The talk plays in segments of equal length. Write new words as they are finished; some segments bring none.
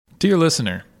Dear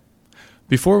listener,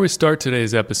 before we start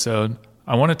today's episode,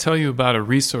 I want to tell you about a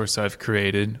resource I've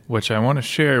created which I want to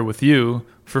share with you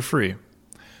for free.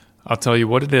 I'll tell you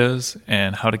what it is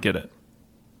and how to get it.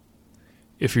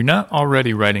 If you're not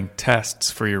already writing tests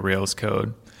for your Rails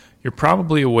code, you're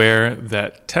probably aware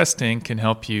that testing can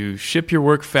help you ship your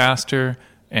work faster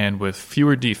and with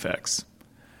fewer defects.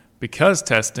 Because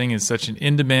testing is such an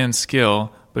in-demand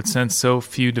skill, but since so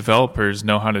few developers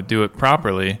know how to do it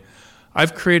properly,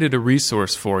 I've created a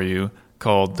resource for you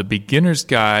called The Beginner's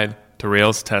Guide to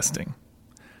Rails Testing.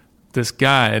 This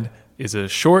guide is a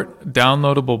short,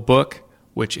 downloadable book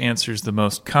which answers the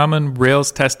most common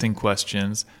Rails testing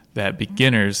questions that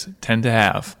beginners tend to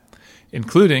have,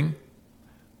 including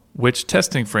which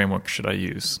testing framework should I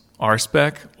use,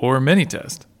 RSpec or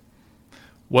Minitest?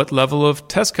 What level of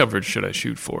test coverage should I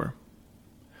shoot for?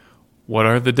 What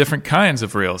are the different kinds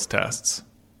of Rails tests?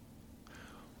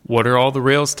 What are all the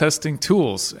Rails testing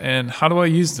tools, and how do I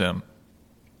use them?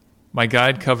 My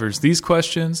guide covers these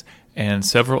questions and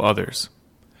several others.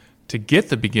 To get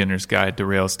the Beginner's Guide to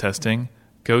Rails Testing,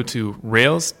 go to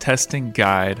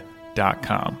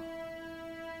railstestingguide.com.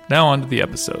 Now on to the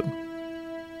episode.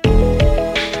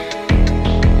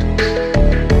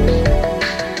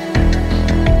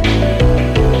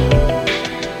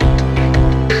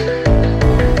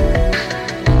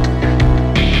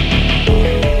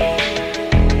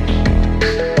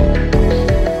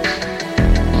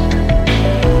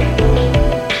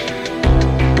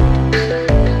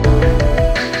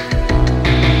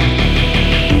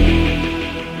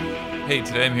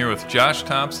 Today I'm here with Josh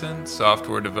Thompson,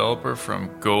 software developer from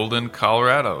Golden,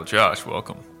 Colorado. Josh,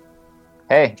 welcome.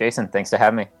 Hey, Jason, thanks for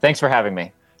having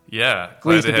me. Yeah,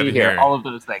 pleased to be here. All of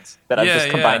those things that I've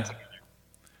just combined together.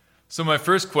 So my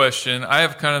first question, I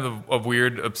have kind of a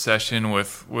weird obsession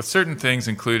with certain things,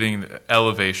 including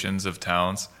elevations of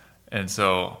towns. And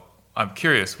so I'm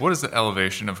curious, what is the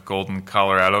elevation of Golden,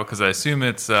 Colorado? Because I assume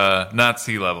it's not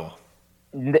sea level.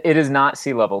 It is not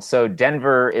sea level. So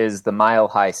Denver is the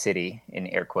mile-high city, in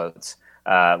air quotes,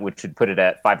 which would put it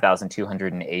at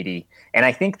 5,280. And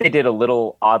I think they did a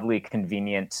little oddly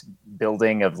convenient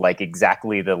building of like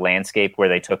exactly the landscape where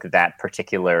they took that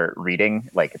particular reading.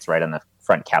 Like it's right on the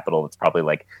front capitol. It's probably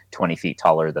like 20 feet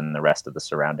taller than the rest of the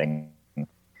surrounding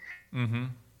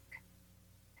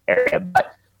area.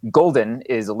 But Golden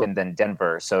is a little than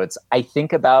Denver. So it's, I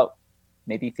think, about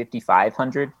maybe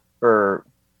 5,500 or...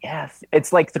 Yeah,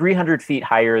 it's like 300 feet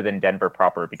higher than Denver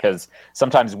proper because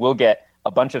sometimes we'll get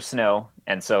a bunch of snow.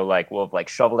 And so like we'll have like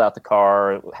shoveled out the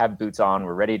car, have boots on,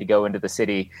 we're ready to go into the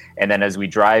city. And then as we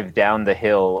drive down the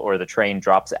hill or the train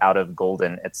drops out of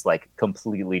Golden, it's like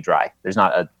completely dry. There's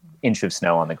not an inch of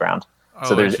snow on the ground.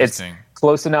 So it's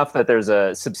close enough that there's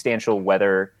a substantial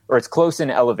weather, or it's close in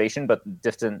elevation, but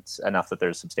distant enough that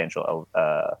there's substantial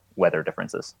weather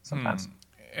differences sometimes.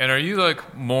 And are you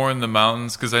like more in the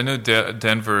mountains? Because I know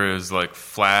Denver is like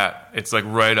flat. It's like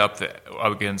right up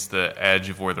against the edge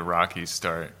of where the Rockies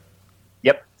start.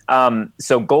 Yep.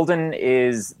 So Golden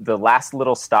is the last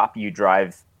little stop you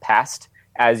drive past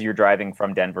as you're driving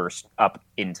from Denver up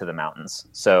into the mountains.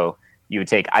 So you would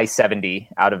take I-70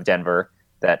 out of Denver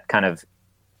that kind of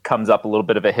comes up a little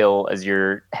bit of a hill as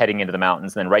you're heading into the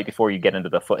mountains. And then right before you get into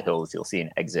the foothills, you'll see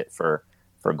an exit for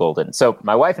Golden. So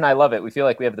my wife and I love it. We feel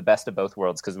like we have the best of both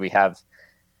worlds because we have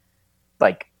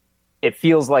like, it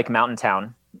feels like mountain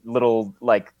town, little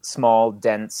like small,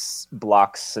 dense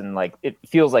blocks. And like, it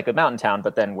feels like a mountain town,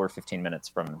 but then we're 15 minutes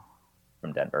from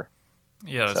Denver.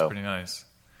 Yeah, that's pretty nice.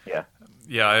 Yeah.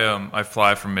 Yeah. I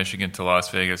fly from Michigan to Las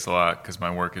Vegas a lot because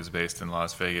my work is based in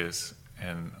Las Vegas.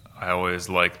 And I always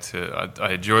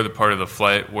I enjoy the part of the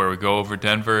flight where we go over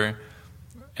Denver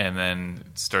and then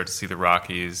start to see the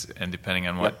Rockies, and depending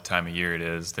on what time of year it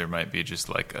is, there might be just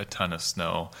like a ton of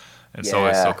snow. And it's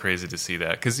always so crazy to see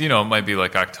that because, it might be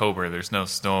like October, there's no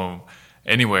snow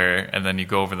anywhere, and then you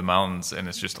go over the mountains and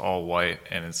it's just all white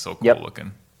and it's so cool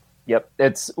looking. Yep.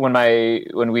 It's when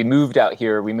we moved out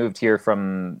here, we moved here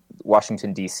from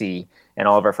Washington, D.C., and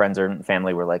all of our friends and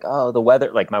family were like, oh, the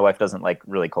weather, like my wife doesn't like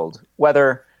really cold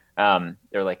weather.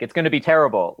 They're like, it's going to be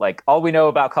terrible. Like all we know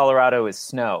about Colorado is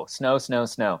snow.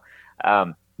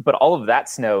 But all of that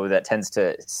snow that tends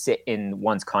to sit in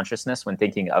one's consciousness when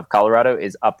thinking of Colorado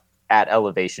is up at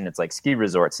elevation. It's like ski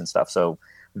resorts and stuff. So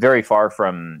very far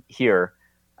from here.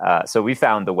 So we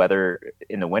found the weather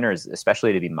in the winters,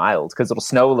 especially to be mild because it'll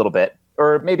snow a little bit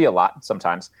or maybe a lot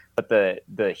sometimes, but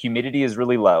the humidity is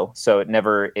really low. So it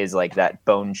never is like that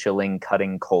bone chilling,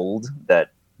 cutting cold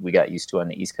that we got used to on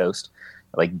the East Coast.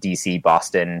 Like DC,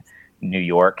 Boston, New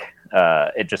York,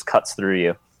 it just cuts through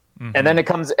you. Mm-hmm. And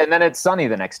then it's sunny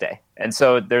the next day. And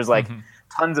so there's like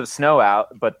tons of snow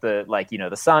out, but the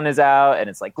the sun is out and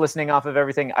it's like glistening off of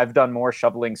everything. I've done more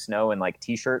shoveling snow in like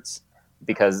t-shirts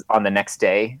because on the next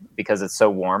day because it's so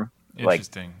warm.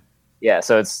 Interesting. Like, yeah,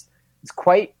 so it's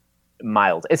quite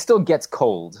mild. It still gets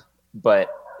cold, but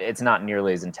it's not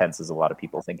nearly as intense as a lot of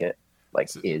people think it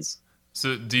is.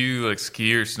 So do you like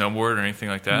ski or snowboard or anything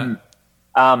like that?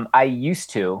 I used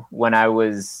to when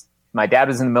my dad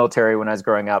was in the military when I was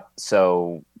growing up,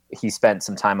 so he spent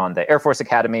some time on the Air Force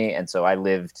Academy, and so I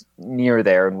lived near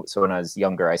there. And so when I was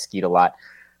younger, I skied a lot.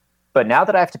 But now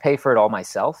that I have to pay for it all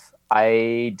myself,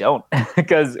 I don't.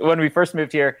 Because when we first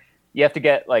moved here, you have to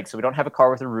get so we don't have a car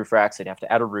with a roof rack, so you'd have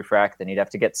to add a roof rack. Then you'd have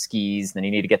to get skis. Then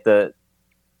you need to get the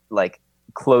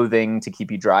clothing to keep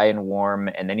you dry and warm,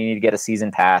 and then you need to get a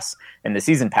season pass. And the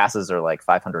season passes are like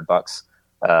 $500.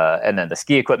 And then the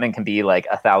ski equipment can be like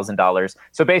 $1,000.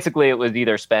 So basically, it would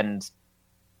either spend,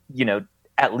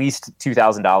 at least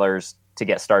 $2,000 to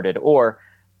get started, or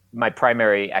my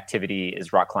primary activity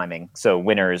is rock climbing. So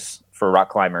winters for rock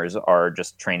climbers are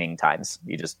just training times.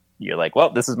 You're like,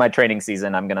 well, this is my training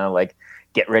season. I'm gonna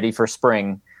get ready for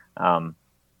spring.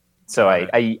 So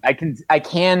I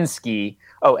can ski.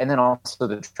 Oh, and then also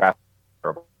the traffic.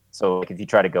 So if you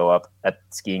try to go up at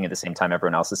skiing at the same time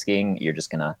everyone else is skiing, you're just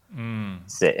gonna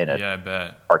sit in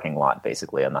a parking lot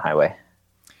basically on the highway.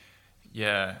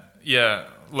 Yeah.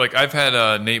 Like I've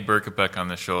had Nate Berkopec on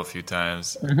the show a few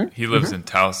times. Mm-hmm. He lives in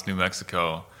Taos, New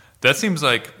Mexico. That seems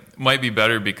like might be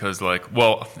better because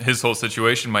his whole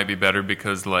situation might be better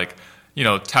because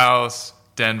Taos,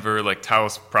 Denver,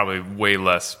 Taos probably way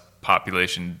less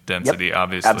population density,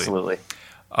 obviously. Absolutely.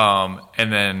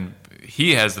 And then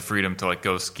he has the freedom to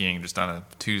go skiing just on a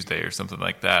Tuesday or something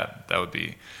like that. That would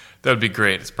be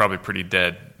great. It's probably pretty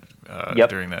dead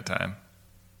during that time.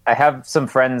 I have some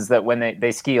friends that when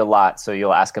they ski a lot, so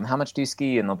you'll ask them, how much do you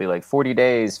ski? And they'll be like 40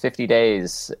 days, 50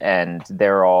 days. And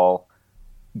they're all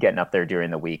getting up there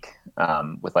during the week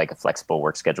with a flexible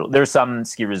work schedule. There's some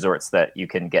ski resorts that you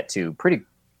can get to pretty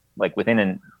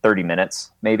within 30 minutes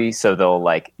maybe. So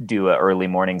they'll do an early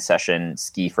morning session,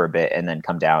 ski for a bit, and then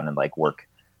come down and work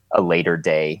a later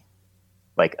day,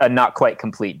 a not quite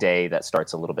complete day that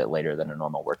starts a little bit later than a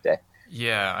normal work day.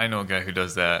 Yeah, I know a guy who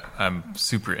does that. I'm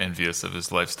super envious of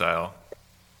his lifestyle.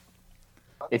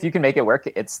 If you can make it work,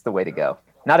 it's the way to go.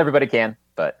 Not everybody can,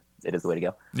 but it is the way to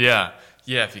go. Yeah,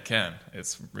 if you can.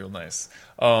 It's real nice.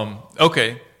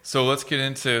 Okay, so let's get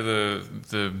into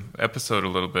the episode a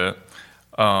little bit.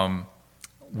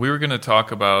 We were going to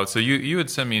talk about, so you had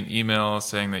sent me an email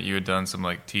saying that you had done some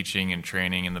teaching and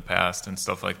training in the past and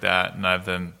stuff like that, and I've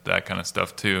done that kind of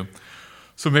stuff too.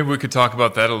 So maybe we could talk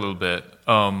about that a little bit.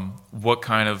 What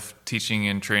kind of teaching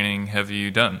and training have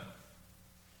you done?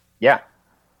 Yeah,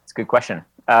 it's a good question.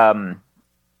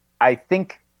 I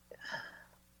think,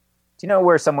 do you know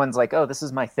where someone's like, oh, this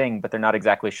is my thing, but they're not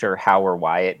exactly sure how or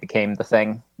why it became the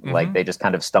thing? Mm-hmm. They just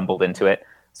kind of stumbled into it.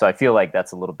 So I feel like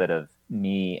that's a little bit of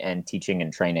me and teaching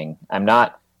and training. I'm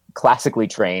not classically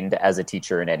trained as a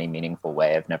teacher in any meaningful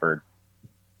way. I've never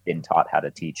been taught how to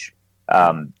teach.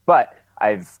 But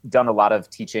I've done a lot of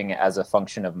teaching as a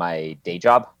function of my day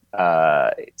job.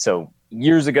 So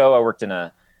years ago, I worked in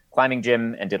a climbing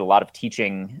gym and did a lot of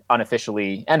teaching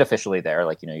unofficially and officially there.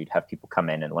 You'd have people come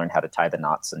in and learn how to tie the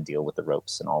knots and deal with the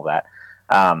ropes and all that.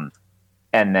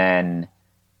 And then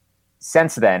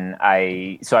since then,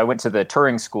 I went to the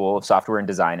Turing School of Software and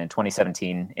Design in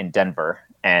 2017 in Denver.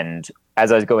 And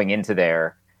as I was going into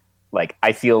there,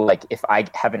 I feel like if I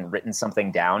haven't written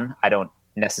something down, I don't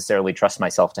necessarily trust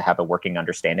myself to have a working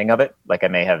understanding of it. I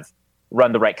may have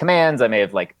run the right commands, I may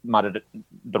have modded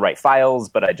the right files,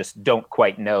 but I just don't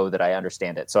quite know that I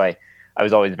understand it. So I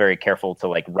was always very careful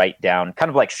to write down,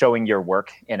 kind of showing your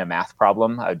work in a math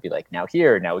problem. I would be now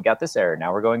here, now we got this error,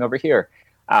 now we're going over here.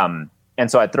 And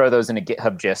so I'd throw those in a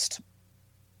GitHub gist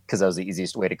because that was the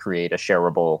easiest way to create a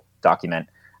shareable document.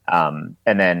 And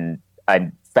then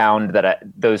I found that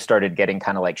those started getting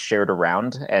kind of shared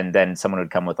around, and then someone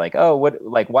would come with oh, what,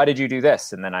 why did you do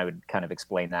this? And then I would kind of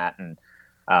explain that. And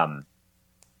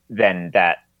then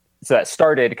that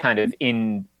started kind of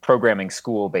in programming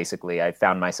school. Basically, I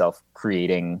found myself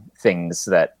creating things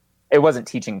that it wasn't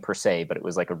teaching per se, but it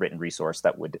was a written resource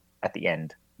that would at the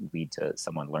end lead to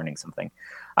someone learning something.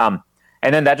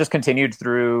 And then that just continued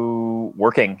through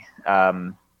working.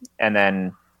 And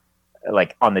then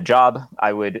on the job,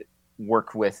 I would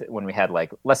work with, when we had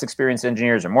less experienced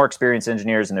engineers or more experienced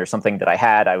engineers, and there's something that I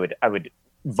had, I would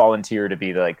volunteer to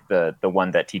be the one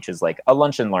that teaches a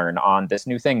lunch and learn on this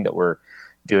new thing that we're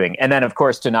doing. And then of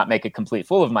course, to not make a complete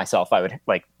fool of myself, I would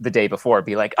the day before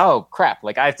be oh crap,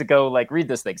 I have to go read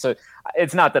this thing. So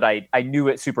it's not that I knew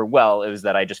it super well. It was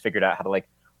that I just figured out how to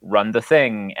run the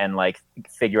thing and like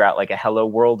figure out like a hello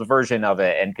world version of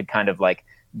it, and could kind of like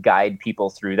guide people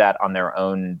through that on their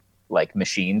own like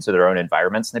machines or their own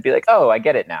environments, and they'd be like, oh, I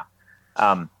get it now.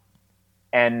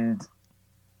 And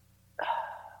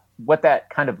what that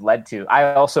kind of led to,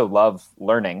 I also love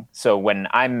learning. So when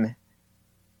I'm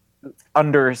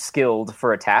underskilled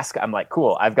for a task, I'm like,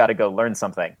 cool, I've got to go learn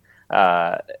something.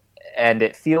 And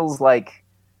it feels like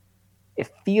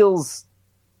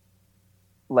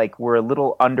we're a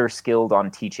little underskilled on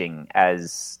teaching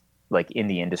as like in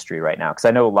the industry right now. Cause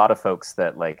I know a lot of folks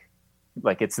that like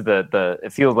it's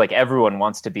it feels like everyone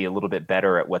wants to be a little bit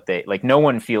better at what they like. No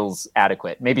one feels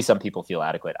adequate. Maybe some people feel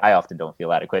adequate. I often don't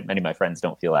feel adequate. Many of my friends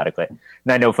don't feel adequate. And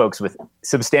I know folks with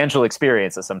substantial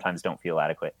experience that sometimes don't feel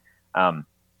adequate.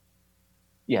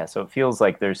 So it feels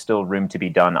like there's still room to be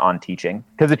done on teaching.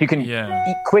 Because if you can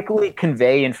quickly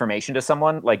convey information to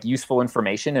someone, like useful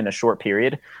information in a short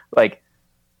period, like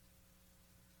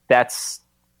it's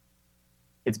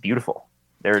beautiful.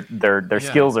 Their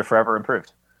skills are forever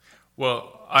improved.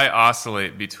 Well, I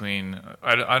oscillate between,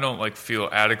 I don't like feel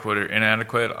adequate or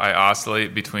inadequate. I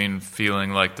oscillate between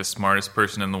feeling like the smartest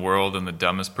person in the world and the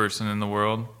dumbest person in the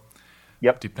world.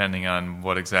 Yep. Depending on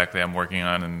what exactly I'm working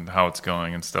on and how it's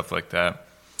going and stuff like that.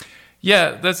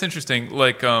 Yeah, that's interesting.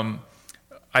 Like,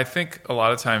 I think a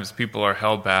lot of times people are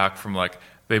held back from like,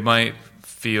 they might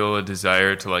feel a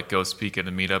desire to like go speak at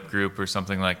a meetup group or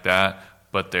something like that,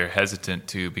 but they're hesitant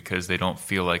to because they don't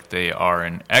feel like they are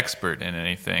an expert in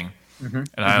anything. Mm-hmm.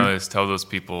 And I always tell those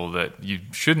people that you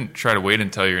shouldn't try to wait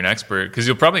until you're an expert, because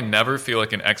you'll probably never feel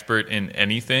like an expert in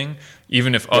anything,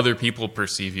 even if other people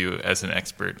perceive you as an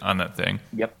expert on that thing.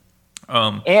 Yep.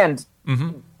 And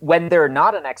when they're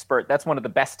not an expert, that's one of the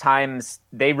best times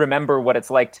they remember what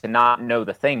it's like to not know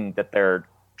the thing that they're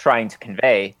trying to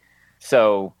convey.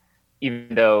 So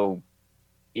even though,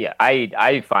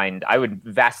 I find I would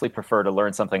vastly prefer to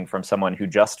learn something from someone who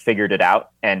just figured it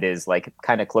out and is like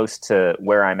kind of close to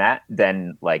where I'm at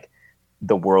than like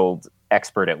the world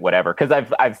expert at whatever. Because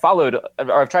I've followed,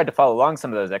 or I've tried to follow along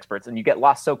some of those experts, and you get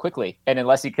lost so quickly. And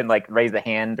unless you can like raise a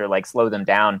hand or like slow them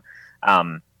down,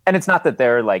 and it's not that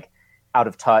they're like out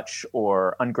of touch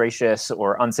or ungracious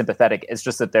or unsympathetic. It's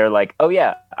just that they're like, oh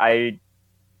yeah,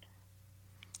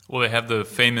 well, they have the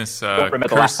famous don't remember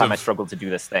the last time I struggled to do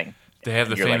this thing. They have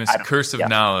the famous curse of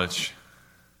knowledge.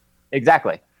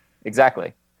 Exactly.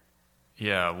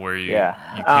 Yeah, where you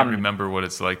can't remember what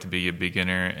it's like to be a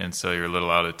beginner, and so you're a little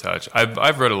out of touch.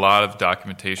 I've read a lot of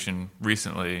documentation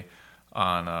recently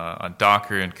on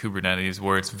Docker and Kubernetes,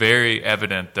 where it's very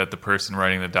evident that the person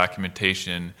writing the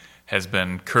documentation has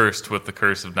been cursed with the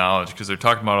curse of knowledge, because they're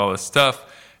talking about all this stuff,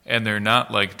 and they're not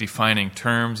like defining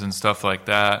terms and stuff like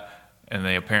that, and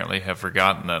they apparently have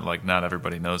forgotten that like not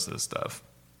everybody knows this stuff.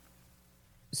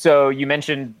 So you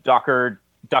mentioned Docker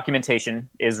documentation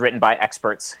is written by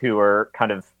experts who are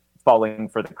kind of falling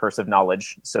for the curse of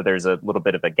knowledge. So there's a little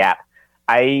bit of a gap.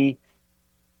 When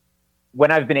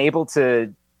I've been able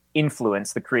to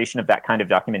influence the creation of that kind of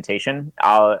documentation,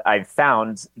 I've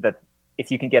found that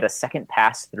if you can get a second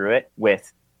pass through it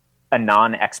with a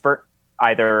non-expert,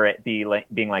 either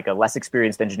being like a less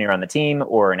experienced engineer on the team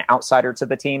or an outsider to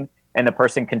the team, and the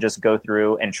person can just go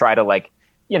through and try to like,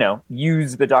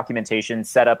 use the documentation,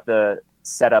 set up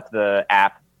the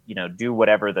app, do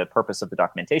whatever the purpose of the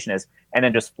documentation is, and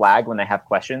then just flag when they have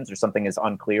questions or something is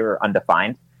unclear or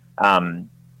undefined. And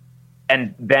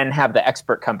then have the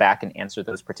expert come back and answer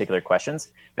those particular questions.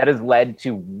 That has led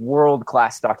to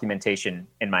world-class documentation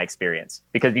in my experience,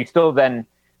 because you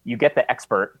get the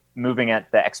expert moving at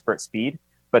the expert speed,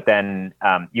 but then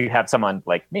you have someone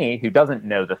like me who doesn't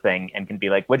know the thing and can be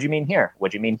like, what do you mean here?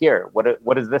 What do you mean here?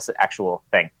 What is this actual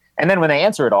thing? And then when they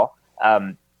answer it all,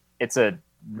 it's a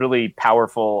really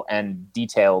powerful and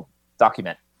detailed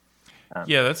document.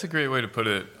 Yeah, that's a great way to put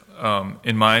it.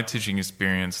 In my teaching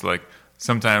experience, like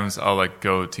sometimes I'll like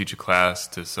go teach a class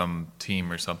to some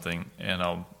team or something, and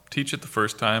I'll teach it the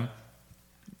first time.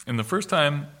 And the first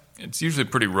time, it's usually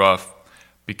pretty rough,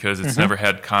 because it's never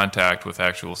had contact with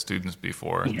actual students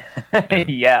before.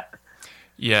 Yeah.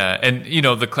 Yeah, and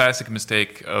the classic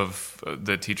mistake of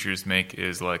the teachers make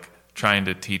is like trying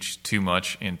to teach too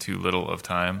much in too little of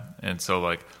time. And so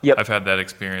like I've had that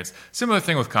experience. Similar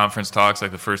thing with conference talks.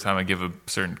 Like the first time I give a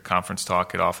certain conference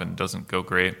talk, it often doesn't go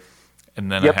great.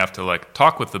 And then I have to like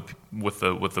talk with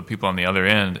the people on the other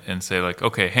end and say like,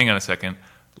 okay, hang on a second,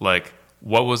 like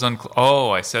what was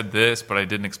I said this, but I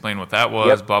didn't explain what that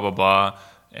was, blah blah blah.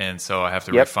 And so I have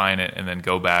to refine it and then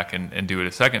go back and do it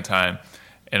a second time.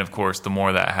 And of course, the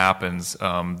more that happens,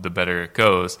 the better it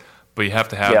goes. but you have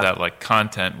to have Yeah. that like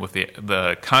content with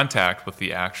the contact with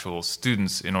the actual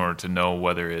students in order to know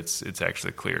whether it's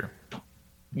actually clear.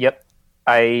 Yep.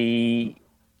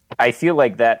 I feel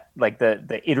like that, like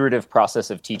the iterative process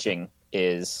of teaching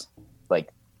is like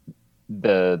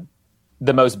the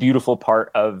most beautiful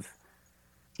part of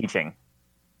teaching,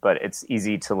 but it's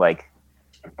easy to like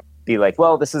be like,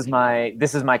 well, this is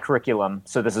my curriculum,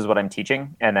 so this is what I'm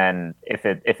teaching, and then if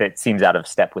it seems out of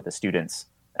step with the students,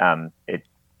 it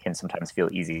can sometimes feel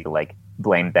easy to like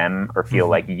blame them or feel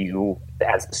like you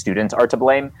as the student are to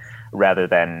blame, rather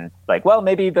than like, well,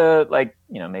 maybe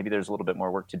maybe there's a little bit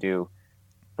more work to do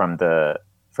from the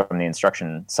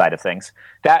instruction side of things.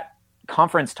 That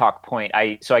conference talk point,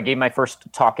 I gave my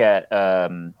first talk at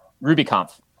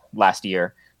RubyConf last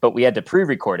year, but we had to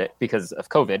pre-record it because of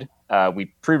COVID. We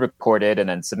pre-recorded and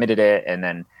then submitted it, and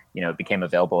then it became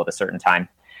available at a certain time.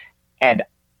 And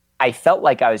I felt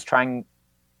like I was trying,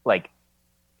 like,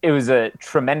 it was a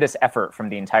tremendous effort from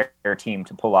the entire team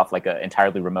to pull off like an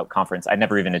entirely remote conference. I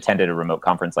never even attended a remote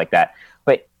conference like that,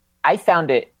 but I found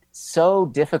it so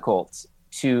difficult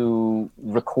to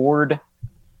record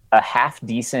a half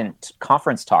decent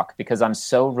conference talk because I'm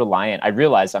so reliant. I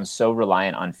realize I'm so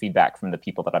reliant on feedback from the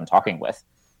people that I'm talking with,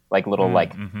 like little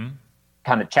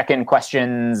kind of check-in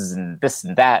questions and this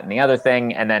and that and the other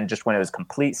thing. And then just when it was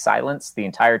complete silence the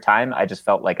entire time, I just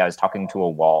felt like I was talking to a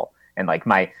wall, and like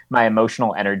my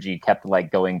emotional energy kept like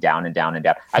going down and down and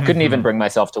down. I couldn't even bring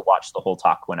myself to watch the whole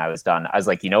talk when I was done. I was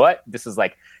like, you know what? This is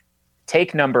like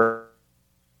take number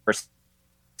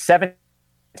 7.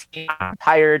 I'm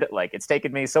tired. Like, it's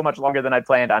taken me so much longer than I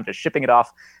planned. I'm just shipping it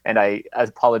off, and I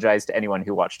apologize to anyone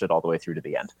who watched it all the way through to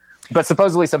the end. But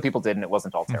supposedly some people did, and it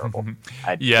wasn't all terrible.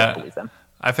 I don't believe them.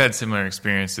 I've had similar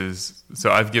experiences.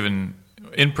 So I've given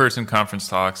in-person conference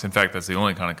talks. In fact, that's the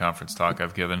only kind of conference talk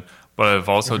I've given. But I've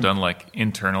also done like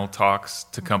internal talks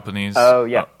to companies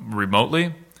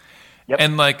remotely. Yep.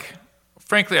 And like,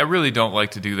 frankly, I really don't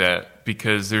like to do that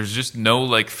because there's just no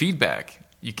like feedback.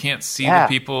 You can't see the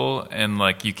people, and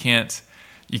like you can't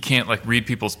like read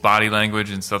people's body language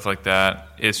and stuff like that.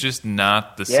 It's just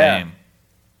not the same.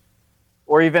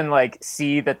 Or even like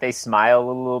see that they smile a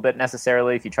little bit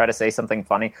necessarily if you try to say something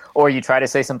funny, or you try to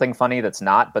say something funny that's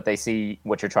not, but they see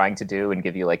what you're trying to do and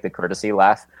give you like the courtesy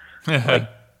laugh. Like,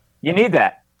 you need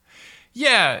that.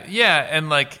 Yeah, and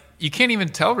like you can't even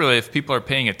tell really if people are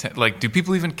paying attention. Like, do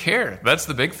people even care? That's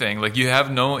the big thing. Like, you have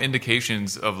no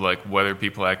indications of like whether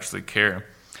people actually care.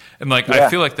 And like, I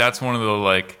feel like that's one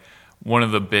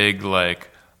of the big, like,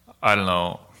 I don't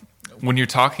know, when you're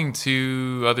talking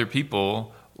to other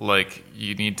people, like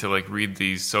you need to like read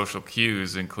these social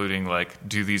cues, including like,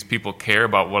 do these people care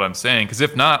about what I'm saying? Because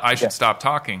if not, I should stop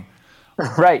talking.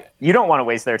 Right. You don't want to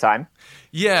waste their time.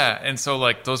 Yeah, and so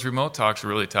like those remote talks are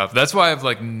really tough. That's why I've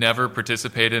like never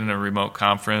participated in a remote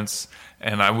conference,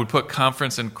 and I would put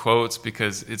conference in quotes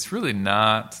because it's really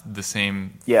not the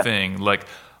same thing. Like,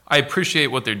 I appreciate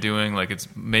what they're doing, like it's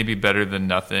maybe better than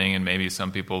nothing, and maybe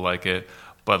some people like it,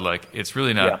 but like it's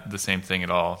really not the same thing at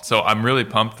all. So I'm really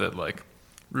pumped that like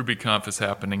RubyConf is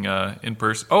happening in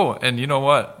person. Oh, and you know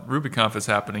what? RubyConf is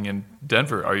happening in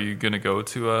Denver. Are you going to go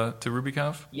to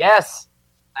RubyConf? Yes,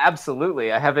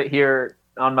 absolutely. I have it here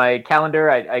on my calendar.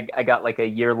 I got like a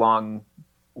year-long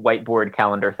whiteboard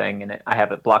calendar thing, and I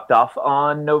have it blocked off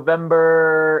on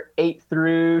November 8th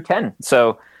through 10.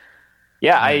 So,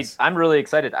 yeah, nice. I'm really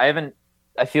excited.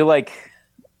 I feel like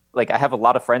I have a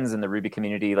lot of friends in the Ruby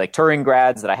community, like Turing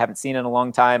grads that I haven't seen in a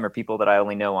long time, or people that I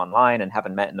only know online and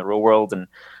haven't met in the real world. And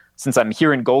since I'm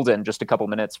here in Golden, just a couple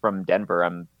minutes from Denver,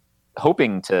 I'm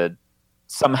hoping to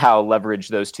somehow leverage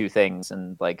those two things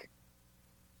and like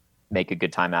make a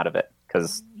good time out of it.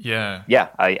 Because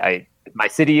my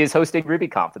city is hosting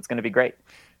RubyConf. It's going to be great.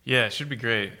 Yeah, it should be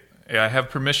great. Yeah, I have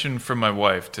permission from my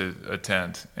wife to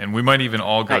attend, and we might even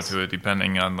all go to it,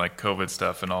 depending on like COVID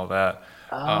stuff and all that.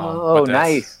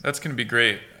 Nice. That's going to be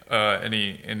great. In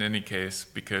any case,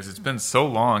 because it's been so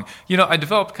long. You know, I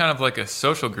developed kind of like a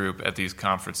social group at these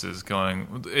conferences.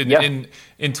 In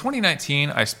 2019,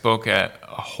 I spoke at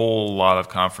a whole lot of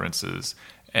conferences.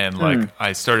 And like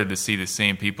I started to see the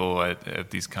same people at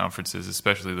these conferences,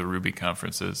 especially the Ruby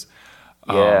conferences.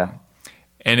 And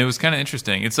it was kind of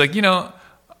interesting. It's like, you know,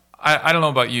 I don't know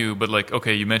about you, but like,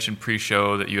 okay, you mentioned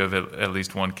pre-show that you have at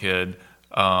least one kid.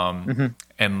 And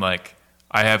like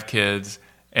I have kids,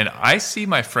 and I see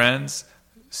my friends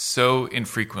so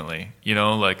infrequently, you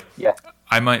know, like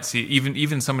I might see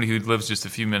even somebody who lives just a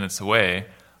few minutes away,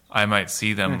 I might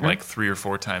see them like 3 or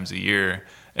 4 times a year.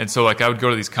 And so like I would go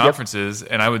to these conferences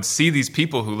and I would see these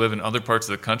people who live in other parts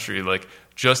of the country like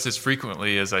just as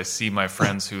frequently as I see my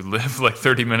friends who live like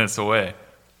 30 minutes away.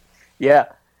 Yeah.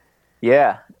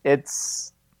 Yeah,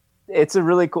 it's a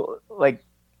really cool, like,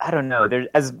 I don't know. There's,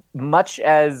 as much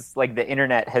as like the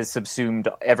internet has subsumed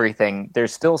everything,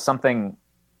 there's still something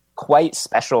quite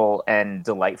special and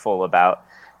delightful about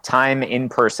time in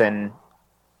person.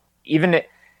 Even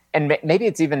and maybe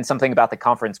it's even something about the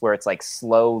conference where it's like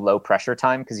slow, low pressure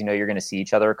time because you're going to see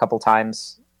each other a couple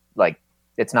times. Like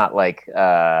it's not like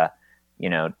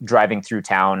driving through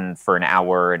town for an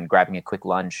hour and grabbing a quick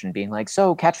lunch and being like,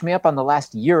 "So catch me up on the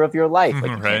last year of your life."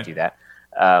 Like you can't do that.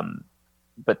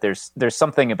 But there's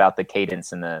something about the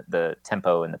cadence and the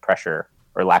tempo and the pressure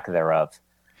or lack thereof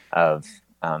of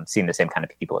seeing the same kind of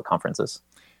people at conferences.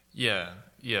 Yeah,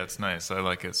 it's nice. I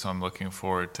like it, so I'm looking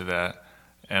forward to that.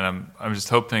 And I'm just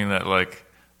hoping that like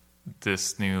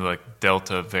this new like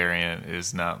Delta variant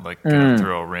is not like going to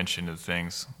throw a wrench into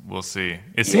things. We'll see.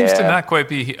 It seems to not quite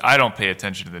be. I don't pay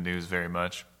attention to the news very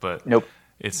much, but nope.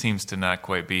 It seems to not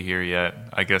quite be here yet.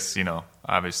 I guess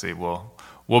obviously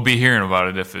we'll be hearing about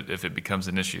it if it becomes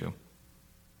an issue.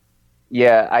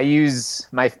 Yeah, I use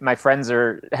my friends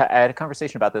I had a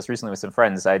conversation about this recently with some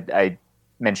friends. I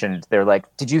mentioned, they're like,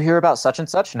 "Did you hear about such and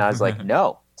such?" And I was like,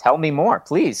 "No, tell me more,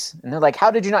 please." And they're like, "How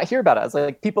did you not hear about it?" I was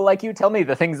like, "People like you tell me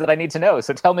the things that I need to know.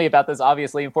 So tell me about this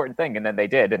obviously important thing." And then they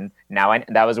did, and now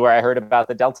that was where I heard about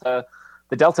the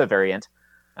Delta variant.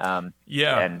 And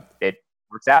it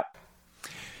works out.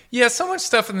 Yeah, so much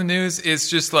stuff in the news is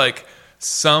just like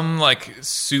some like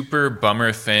super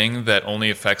bummer thing that only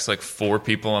affects like 4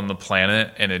 people on the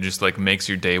planet, and it just like makes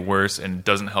your day worse and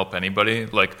doesn't help anybody.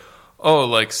 Like, oh,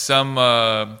 like some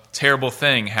terrible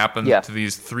thing happened to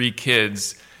these 3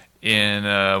 kids in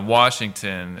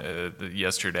Washington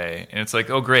yesterday, and it's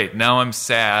like, oh great, now I'm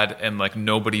sad and like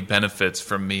nobody benefits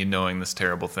from me knowing this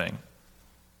terrible thing.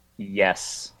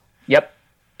 Yes. Yep.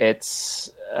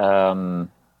 It's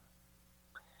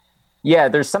yeah,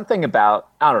 there's something about,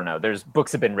 I don't know, there's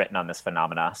books have been written on this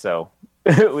phenomena, so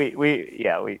we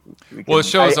can, well, it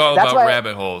shows all about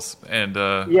rabbit holes and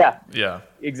yeah,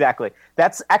 exactly.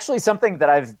 That's actually something that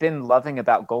I've been loving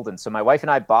about Golden. So my wife and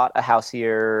I bought a house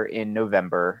here in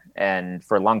November, and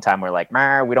for a long time we're like,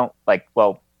 we don't like,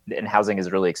 well, and housing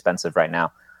is really expensive right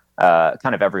now,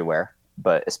 kind of everywhere,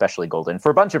 but especially Golden for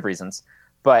a bunch of reasons.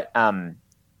 But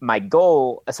my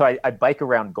goal, so I bike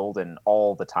around Golden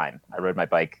all the time. I rode my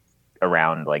bike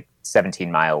around like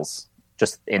 17 miles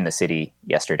just in the city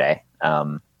yesterday,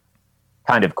 kind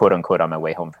of quote unquote on my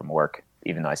way home from work,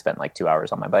 even though I spent like 2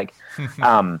 hours on my bike.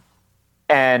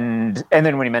 And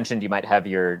then when you mentioned you might have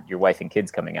your wife and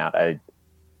kids coming out,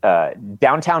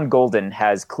 downtown Golden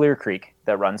has Clear Creek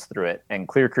that runs through it, and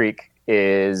Clear Creek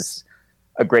is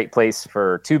a great place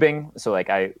for tubing. So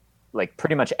like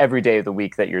pretty much every day of the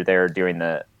week that you're there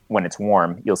when it's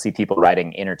warm, you'll see people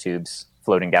riding inner tubes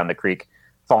floating down the creek,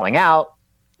 falling out,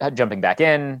 jumping back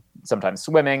in, sometimes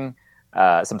swimming,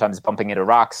 sometimes bumping into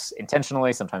rocks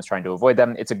intentionally, sometimes trying to avoid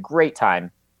them. It's a great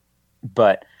time.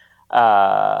 But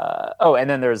and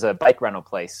then there's a bike rental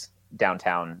place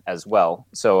downtown as well.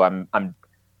 So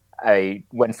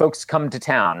when folks come to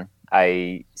town,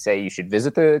 I say you should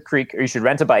visit the creek, or you should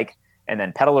rent a bike and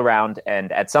then pedal around,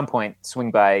 and at some point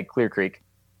swing by Clear Creek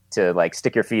to like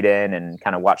stick your feet in and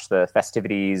kind of watch the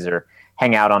festivities or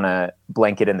hang out on a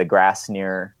blanket in the grass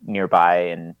nearby.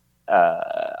 And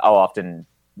I'll often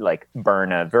like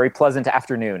burn a very pleasant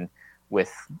afternoon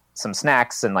with some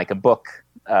snacks and like a book,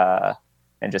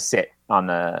 and just sit on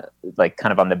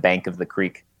kind of on the bank of the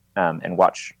creek, and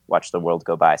watch the world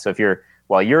go by. So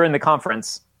while you're in the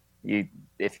conference,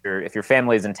 if your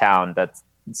family's in town, that's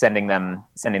sending them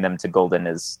to Golden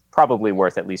is probably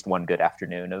worth at least one good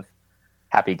afternoon of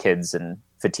happy kids and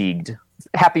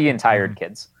happy and tired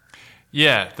kids.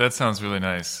 Yeah, that sounds really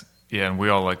nice. Yeah, and we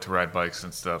all like to ride bikes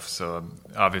and stuff, so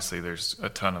obviously there's a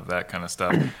ton of that kind of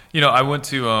stuff.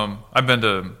 I've been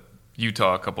to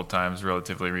Utah a couple times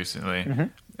relatively recently,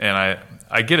 and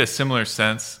I get a similar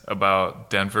sense about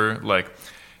Denver. Like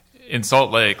in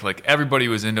Salt Lake, like everybody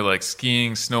was into like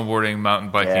skiing, snowboarding, mountain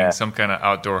biking, some kind of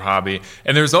outdoor hobby.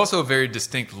 And there's also a very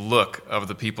distinct look of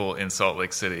the people in Salt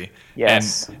Lake City.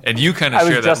 Yes. And you kind of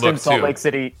share that look too. I was just in Salt Lake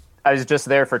City. I was just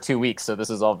there for 2 weeks, so this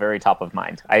is all very top of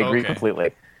mind. I agree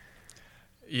completely.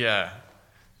 Yeah.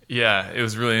 Yeah, it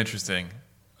was really interesting.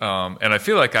 And I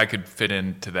feel like I could fit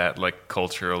into that like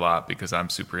culture a lot because I'm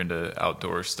super into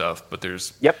outdoor stuff, but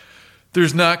there's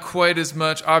not quite as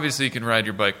much. Obviously, you can ride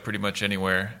your bike pretty much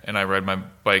anywhere, and I ride my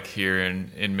bike here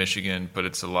in Michigan, but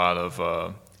it's a lot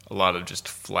of just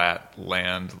flat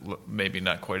land, maybe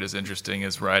not quite as interesting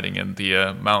as riding in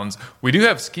the mountains. We do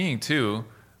have skiing too,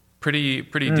 pretty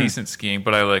decent skiing,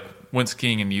 but I went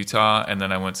skiing in Utah, and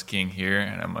then I went skiing here,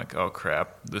 and I'm like, oh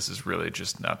crap, this is really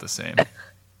just not the same.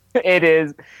 It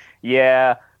is.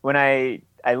 Yeah, when I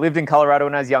lived in Colorado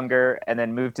when I was younger, and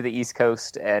then moved to the East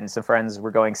Coast, and some friends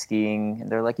were going skiing, and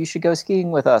they're like, "You should go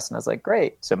skiing with us," and I was like,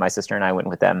 "Great!" So my sister and I went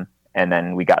with them, and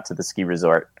then we got to the ski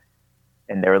resort,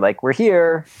 and they were like, "We're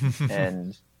here,"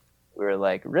 and we were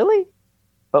like, "Really?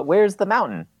 But where's the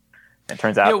mountain?" And it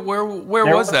turns out, Yeah, where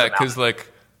was that? Because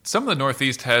like some of the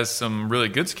Northeast has some really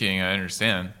good skiing. I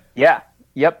understand. yeah,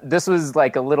 yep. This was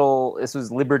like this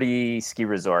was Liberty Ski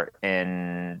Resort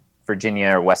in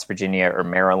Virginia or West Virginia or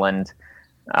Maryland.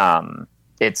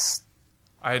 It's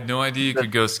I had no idea you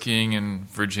could go skiing in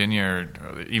Virginia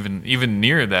or even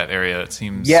near that area. It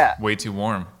seems way too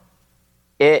warm.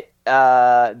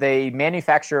 They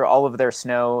manufacture all of their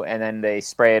snow and then they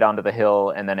spray it onto the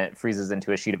hill and then it freezes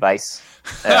into a sheet of ice.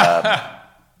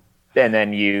 And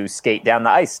then you skate down the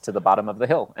ice to the bottom of the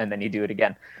hill and then you do it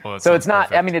again. Well, so it's not,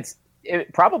 perfect. I mean,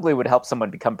 it probably would help someone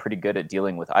become pretty good at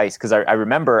dealing with ice. Cause I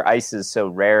remember ice is so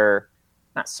rare,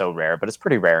 not so rare, but it's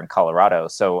pretty rare in Colorado.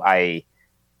 So I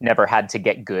never had to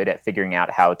get good at figuring out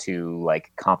how to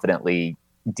like confidently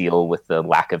deal with the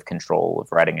lack of control of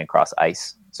riding across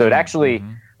ice. So it actually,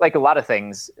 like a lot of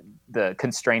things, the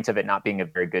constraint of it not being a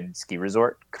very good ski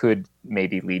resort could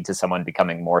maybe lead to someone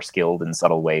becoming more skilled in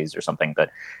subtle ways or something.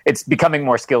 But it's becoming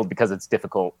more skilled because it's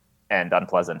difficult and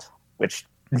unpleasant, which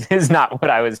is not what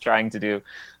I was trying to do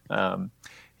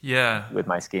with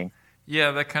my skiing.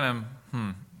 Yeah, that kind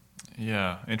of,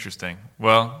 yeah, interesting.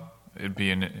 Well, it'd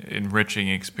be an enriching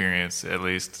experience, at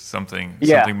least something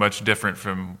much different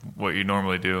from what you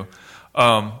normally do.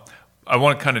 I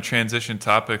want to kind of transition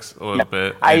topics a little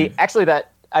bit. I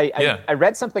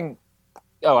read something.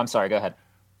 Oh, I'm sorry. Go ahead.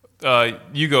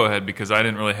 You go ahead because I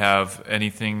didn't really have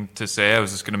anything to say. I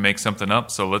was just going to make something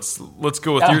up. So let's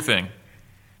go with your thing.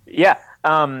 Yeah.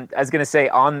 I was going to say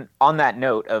on that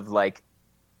note of like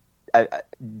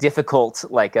difficult,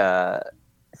 like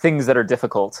things that are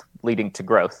difficult leading to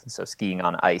growth. So skiing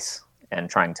on ice and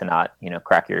trying to not,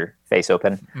 crack your face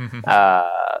open,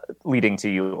 leading to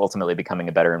you ultimately becoming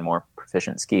a better and more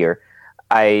proficient skier.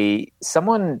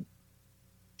 Someone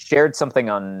shared something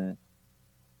on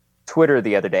Twitter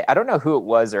the other day. I don't know who it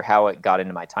was or how it got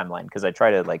into my timeline because I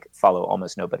try to like follow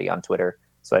almost nobody on Twitter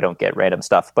so I don't get random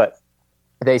stuff. But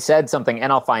they said something,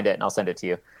 and I'll find it and I'll send it to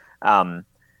you.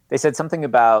 They said something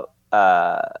about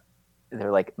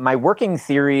they're like, my working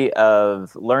theory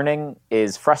of learning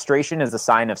is frustration is a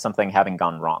sign of something having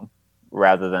gone wrong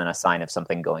rather than a sign of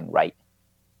something going right.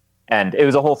 And it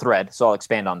was a whole thread, so I'll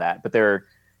expand on that. But they're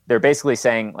basically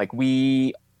saying like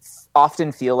we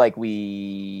often feel like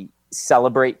we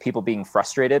celebrate people being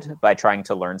frustrated by trying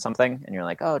to learn something, and you're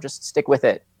like, oh, just stick with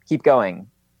it, keep going.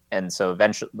 And so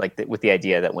eventually, like with the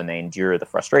idea that when they endure the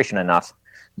frustration enough,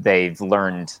 they've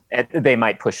learned, they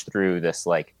might push through this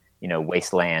like,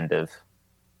 wasteland of,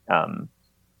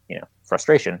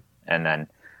 frustration and then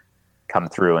come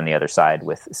through on the other side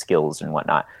with skills and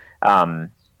whatnot.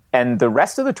 And the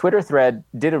rest of the Twitter thread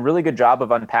did a really good job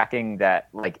of unpacking that,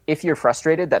 like, if you're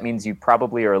frustrated, that means you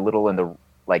probably are a little in the,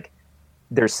 like,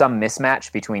 there's some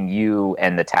mismatch between you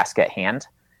and the task at hand.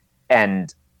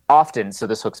 And often, so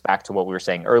this hooks back to what we were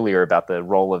saying earlier about the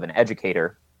role of an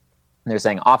educator. They're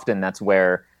saying often that's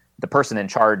where the person in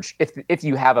charge, if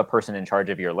you have a person in charge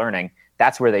of your learning,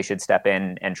 that's where they should step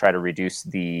in and try to reduce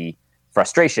the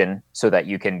frustration so that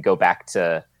you can go back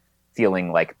to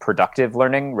feeling like productive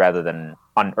learning rather than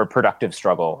or productive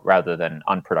struggle rather than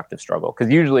unproductive struggle.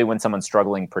 Because usually when someone's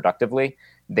struggling productively,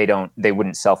 they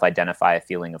wouldn't self-identify a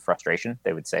feeling of frustration.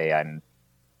 They would say, I'm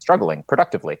struggling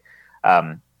productively.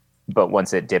 But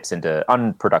once it dips into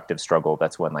unproductive struggle,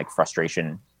 that's when like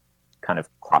frustration kind of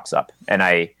crops up. And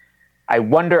I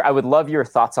wonder, I would love your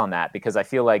thoughts on that, because I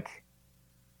feel like,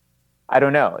 I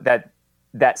don't know,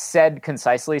 that said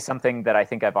concisely something that I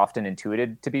think I've often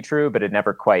intuited to be true, but had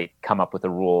never quite come up with a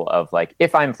rule of like,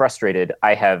 if I'm frustrated,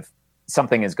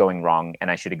 something is going wrong and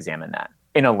I should examine that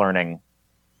in a learning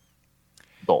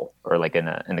goal or like in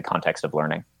the context of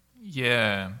learning.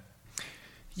 Yeah.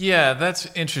 Yeah, that's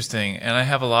interesting. And I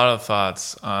have a lot of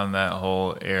thoughts on that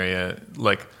whole area.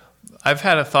 Like, I've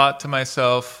had a thought to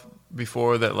myself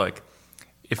before that, like,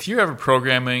 if you're ever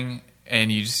programming and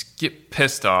you just get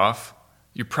pissed off,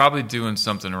 you're probably doing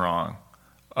something wrong.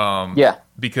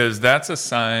 Because that's a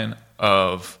sign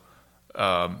of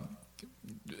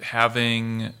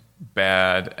having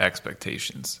bad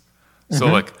expectations. Mm-hmm. So,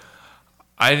 like,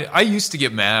 I used to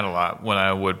get mad a lot when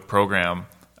I would program.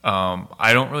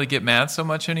 I don't really get mad so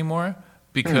much anymore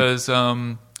because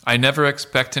I never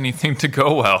expect anything to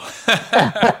go well.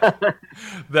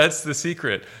 That's the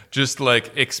secret. Just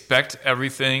like expect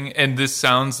everything. And this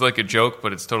sounds like a joke,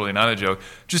 but it's totally not a joke.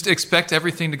 Just expect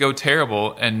everything to go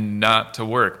terrible and not to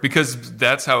work, because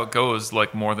that's how it goes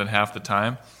like more than half the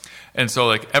time. And so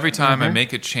like every time I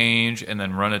make a change and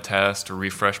then run a test or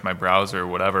refresh my browser or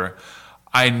whatever,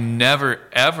 I never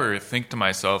ever think to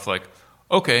myself like,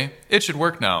 okay, it should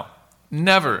work now.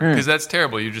 Never, because that's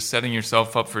terrible. You're just setting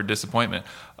yourself up for disappointment.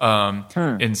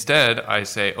 Instead, I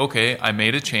say, okay, I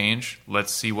made a change.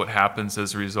 Let's see what happens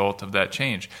as a result of that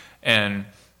change. And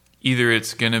either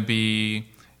it's going to be,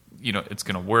 it's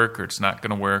going to work, or it's not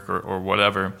going to work, or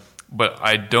whatever. But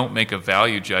I don't make a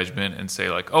value judgment and say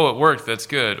like, oh, it worked, that's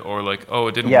good. Or like, oh,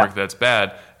 it didn't work, that's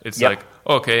bad. It's like,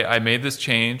 okay, I made this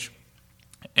change,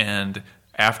 and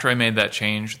after I made that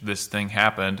change, this thing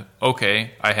happened.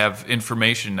 Okay, I have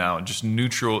information now, just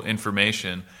neutral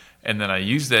information, and then I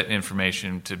use that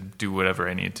information to do whatever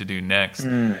I need to do next.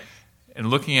 And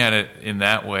looking at it in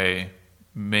that way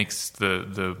makes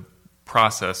the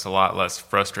process a lot less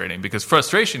frustrating, because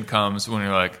frustration comes when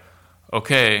you're like,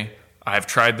 okay, I've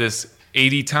tried this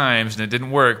 80 times and it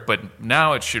didn't work, but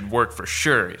now it should work for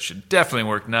sure. It should definitely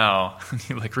work now.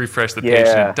 You like refresh the page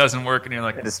and it doesn't work, and you're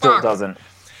like, it still doesn't.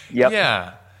 Yep.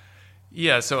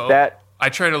 Yeah. So that, I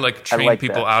try to like train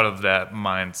people out of that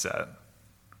mindset.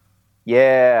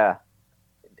 Yeah.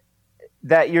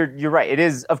 That you're right. It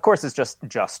is, of course, it's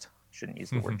just shouldn't use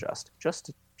the word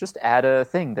just add a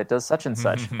thing that does such and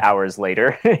such. Hours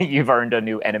later, you've earned a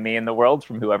new enemy in the world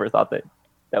from whoever thought that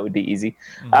would be easy.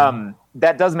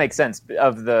 That does make sense.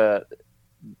 Of the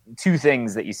two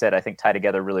things that you said, I think tie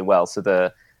together really well. So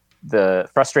the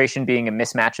frustration being a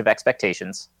mismatch of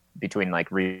expectations between like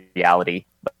reality,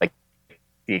 like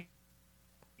the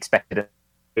expected,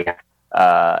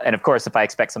 and of course, if I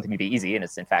expect something to be easy and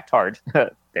it's in fact hard,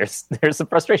 there's some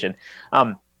frustration.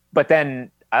 But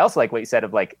then I also like what you said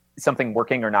of like something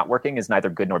working or not working is neither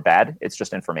good nor bad. It's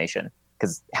just information.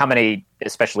 Because how many,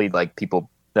 especially like people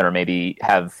that are maybe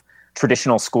have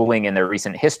traditional schooling in their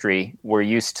recent history, were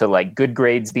used to like good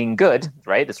grades being good,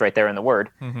 right? It's right there in the word,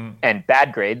 and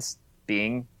bad grades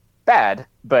being bad.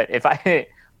 But if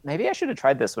maybe I should have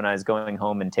tried this when I was going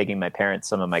home and taking my parents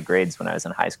some of my grades when I was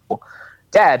in high school.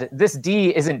 Dad, this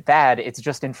D isn't bad. It's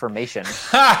just information.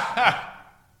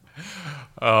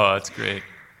 Oh, that's great.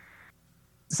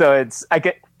 So I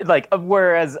get like,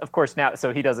 whereas of course now,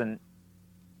 so he doesn't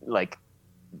like,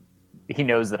 he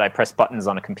knows that I press buttons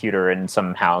on a computer and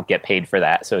somehow get paid for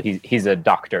that. So he's a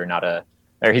doctor,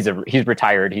 he's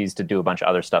retired. He's to do a bunch of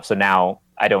other stuff. So now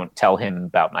I don't tell him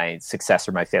about my success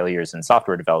or my failures in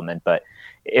software development. But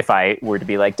if I were to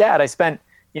be like, Dad, I spent,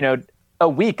 a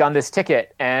week on this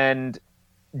ticket and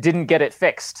didn't get it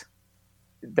fixed,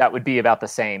 that would be about the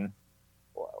same.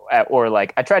 Or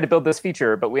like, I tried to build this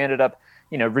feature, but we ended up,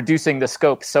 reducing the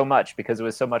scope so much because it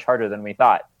was so much harder than we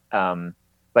thought.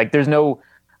 Like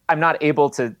I'm not able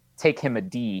to take him a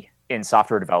D in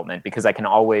software development because I can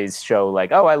always show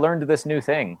like, oh, I learned this new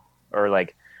thing, or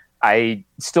like, I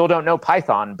still don't know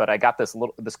Python, but I got this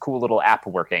cool little app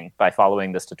working by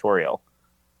following this tutorial.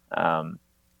 And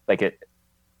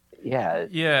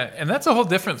that's a whole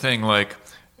different thing. Like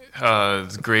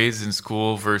grades in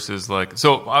school versus like,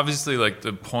 so obviously like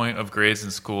the point of grades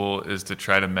in school is to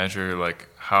try to measure like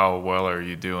how well are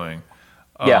you doing.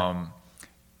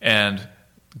 And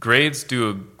grades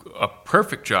do a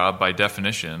perfect job by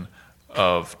definition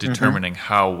of determining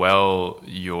how well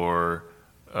you're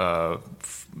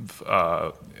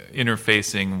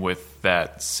interfacing with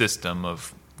that system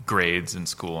of grades in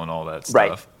school and all that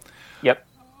stuff. Right.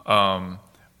 Yep.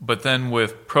 But then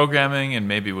with programming and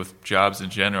maybe with jobs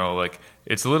in general, like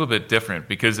it's a little bit different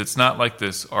because it's not like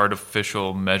this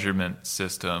artificial measurement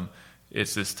system.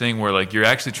 It's this thing where like you're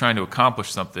actually trying to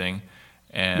accomplish something.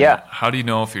 And how do you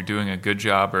know if you're doing a good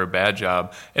job or a bad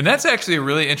job? And that's actually a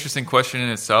really interesting question in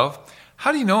itself.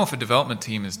 How do you know if a development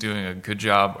team is doing a good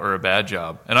job or a bad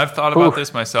job? And I've thought about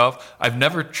this myself. I've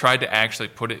never tried to actually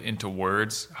put it into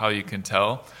words how you can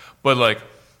tell. But like,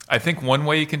 I think one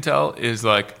way you can tell is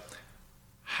like,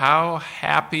 how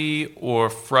happy or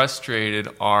frustrated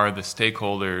are the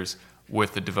stakeholders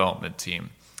with the development team?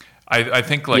 I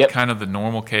think like kind of the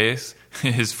normal case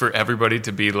is for everybody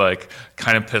to be like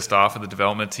kind of pissed off at the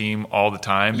development team all the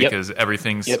time because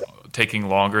everything's taking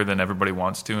longer than everybody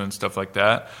wants to and stuff like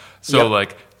that. So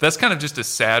like that's kind of just a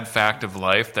sad fact of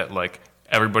life that like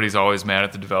everybody's always mad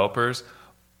at the developers.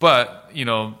 But,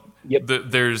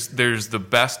 there's the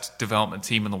best development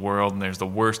team in the world and there's the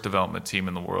worst development team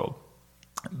in the world.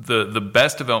 The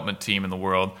best development team in the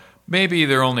world, maybe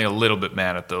they're only a little bit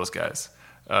mad at those guys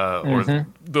or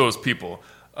those people.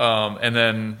 And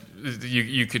then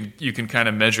you can kind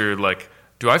of measure, like,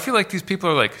 do I feel like these people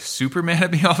are like super mad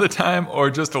at me all the time, or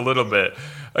just a little bit?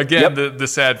 Again, the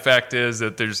sad fact is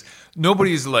that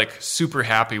nobody's like super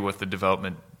happy with the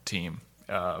development team.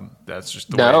 That's just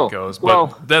the way it goes.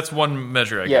 But that's one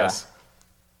measure, I guess.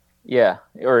 Yeah,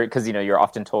 or because you're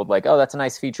often told like, oh, that's a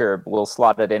nice feature, we'll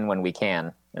slot it in when we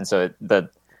can, and so the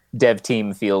dev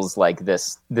team feels like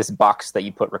this box that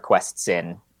you put requests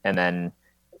in, and then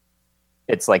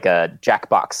it's like a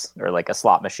jackbox or like a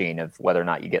slot machine of whether or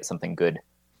not you get something good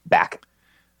back.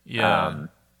 Yeah.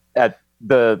 At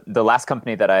the last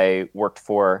company that I worked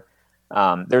for,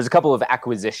 there's a couple of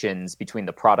acquisitions between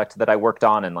the product that I worked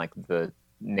on and like the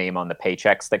name on the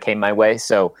paychecks that came my way.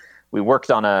 So we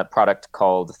worked on a product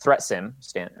called Threat Sim,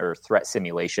 or Threat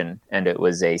Simulation, and it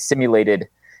was a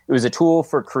tool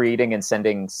for creating and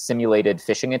sending simulated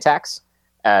phishing attacks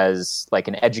as like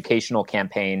an educational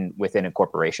campaign within a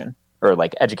corporation, or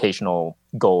like educational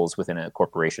goals within a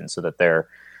corporation, so that their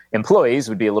employees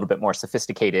would be a little bit more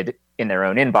sophisticated in their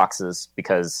own inboxes,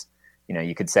 because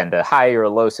you could send a high or a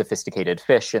low sophisticated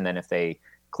phish, and then if they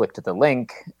clicked the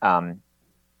link,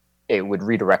 it would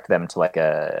redirect them to like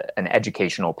an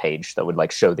educational page that would like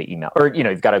show the email. Or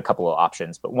you've got a couple of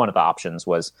options, but one of the options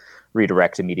was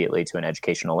redirect immediately to an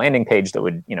educational landing page that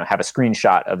would have a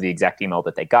screenshot of the exact email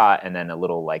that they got, and then a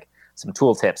little like some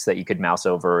tooltips that you could mouse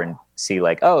over and see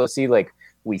like, oh, see, like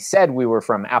we said we were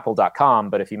from apple.com,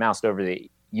 but if you moused over the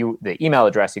email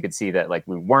address, you could see that like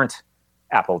we weren't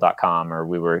apple.com, or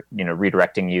we were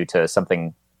redirecting you to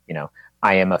something,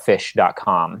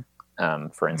 iamafish.com,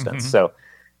 for instance. So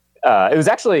it was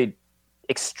actually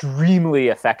extremely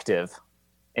effective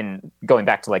in going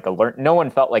back to like no one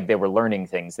felt like they were learning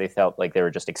things. They felt like they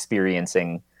were just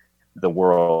experiencing the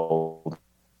world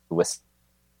with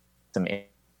some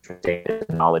interesting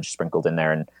knowledge sprinkled in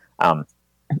there. And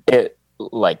it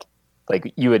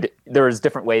there was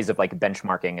different ways of like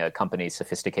benchmarking a company's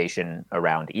sophistication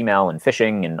around email and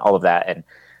phishing and all of that. And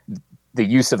the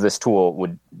use of this tool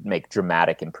would make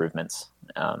dramatic improvements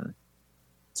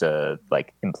to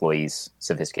like employees'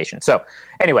 sophistication. So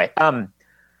anyway, how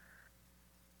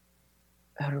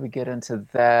do we get into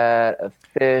that? A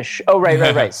fish. Oh,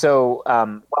 right. So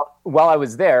while I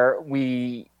was there,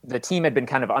 the team had been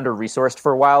kind of under-resourced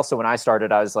for a while. So when I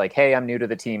started, I was like, hey, I'm new to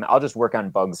the team. I'll just work on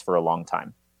bugs for a long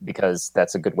time, because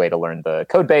that's a good way to learn the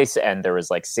code base. And there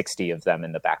was like 60 of them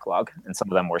in the backlog, and some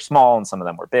of them were small and some of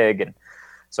them were big. And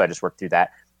so I just worked through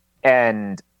that.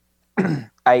 And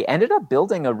I ended up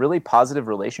building a really positive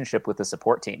relationship with the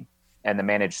support team and the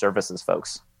managed services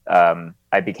folks.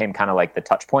 I became kind of like the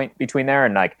touch point between there.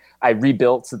 And like I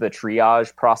rebuilt the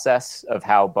triage process of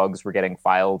how bugs were getting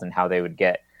filed and how they would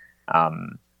get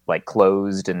like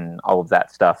closed and all of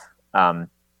that stuff.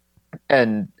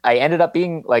 And I ended up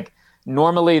being like,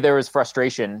 normally there was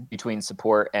frustration between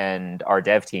support and our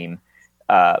dev team,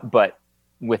 but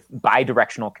with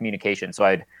bi-directional communication. So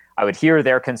I would hear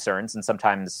their concerns, and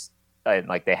sometimes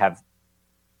like they have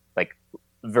like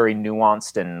very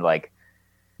nuanced and like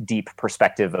deep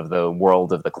perspective of the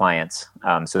world of the clients.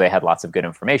 So they had lots of good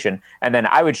information, and then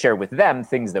I would share with them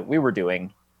things that we were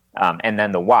doing, and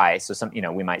then the why. So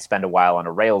we might spend a while on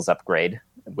a Rails upgrade,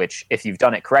 which if you've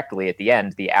done it correctly, at the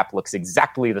end, the app looks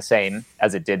exactly the same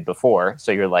as it did before.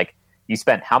 So you're like, you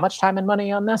spent how much time and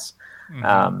money on this?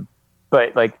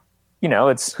 But like,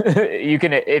 it's, you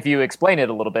can, if you explain it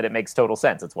a little bit, it makes total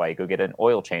sense. That's why you go get an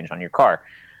oil change on your car.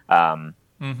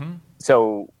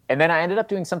 So, and then I ended up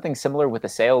doing something similar with the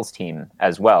sales team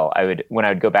as well. When I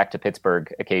would go back to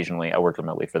Pittsburgh occasionally, I worked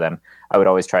remotely for them, I would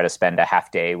always try to spend a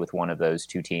half day with one of those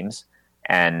two teams.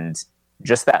 And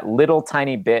just that little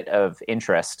tiny bit of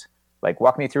interest, like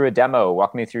walk me through a demo,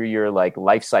 walk me through your like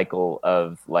life cycle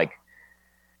of like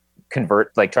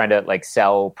trying to like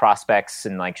sell prospects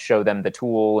and like show them the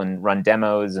tool and run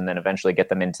demos, and then eventually get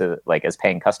them into like as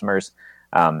paying customers.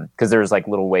 Cause there's like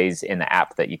little ways in the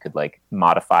app that you could like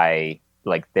modify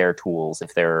like their tools.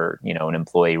 If they're, an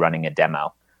employee running a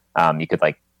demo, you could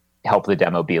like help the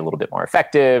demo be a little bit more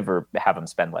effective, or have them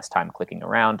spend less time clicking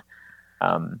around.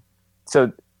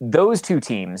 So those two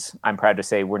teams, I'm proud to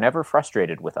say, were never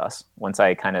frustrated with us. Once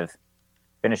I kind of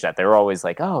finished that, they were always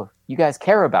like, oh, you guys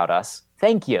care about us.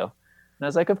 Thank you. And I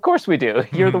was like, of course we do.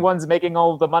 You're the ones making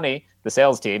all of the money, the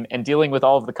sales team, and dealing with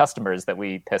all of the customers that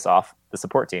we piss off, the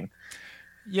support team.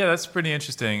 Yeah, that's pretty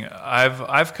interesting.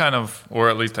 I've kind of,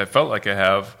 or at least I felt like I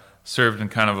have, served in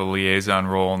kind of a liaison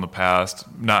role in the past,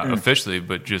 not officially,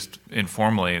 but just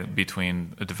informally,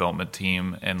 between a development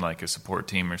team and like a support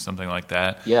team or something like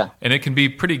that. Yeah. And it can be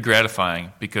pretty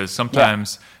gratifying, because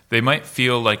sometimes they might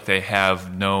feel like they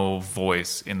have no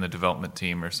voice in the development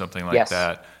team or something like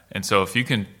that. And so if you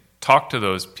can talk to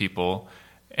those people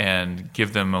and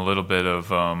give them a little bit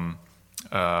of,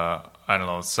 I don't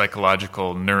know,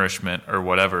 psychological nourishment or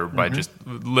whatever by just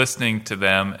listening to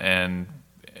them, and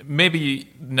maybe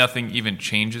nothing even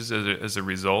changes as a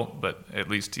result, but at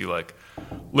least you like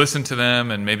listen to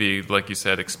them and maybe, like you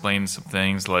said, explain some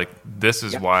things like, this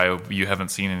is why you haven't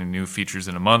seen any new features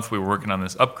in a month. We were working on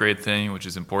this upgrade thing, which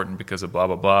is important because of blah,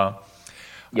 blah, blah.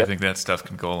 I think that stuff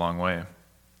can go a long way.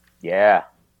 Yeah.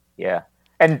 Yeah.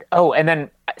 And then,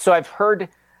 so I've heard,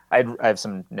 I have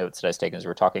some notes that I was taking as we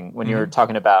were talking, when you were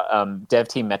talking about dev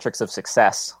team metrics of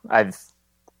success. I've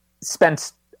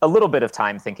spent a little bit of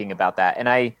time thinking about that. And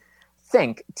I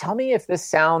think, tell me if this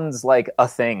sounds like a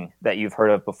thing that you've heard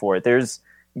of before. There's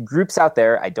groups out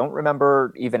there, I don't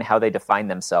remember even how they define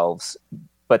themselves,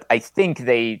 but I think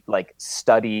they like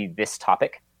study this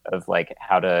topic of like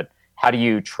how do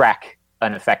you track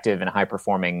an effective and high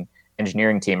performing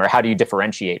engineering team, or how do you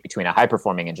differentiate between a high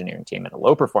performing engineering team and a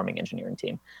low performing engineering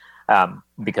team?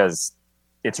 Because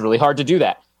it's really hard to do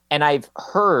that. And I've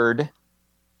heard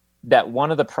that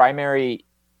one of the primary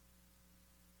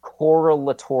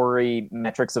correlatory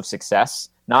metrics of success,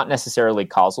 not necessarily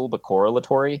causal, but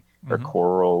correlatory or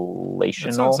correlational.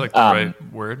 That sounds like the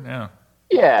right word. Yeah.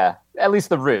 Yeah. At least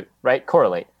the root, right?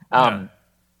 Correlate.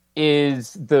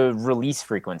 Is the release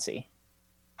frequency.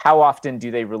 How often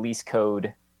do they release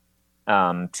code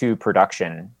to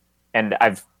production? And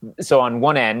so on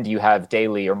one end you have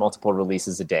daily or multiple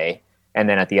releases a day. And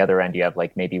then at the other end you have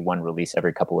like maybe one release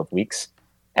every couple of weeks.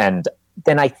 And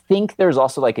then I think there's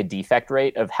also like a defect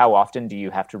rate of how often do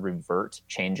you have to revert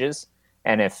changes.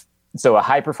 And so a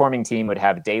high performing team would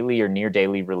have daily or near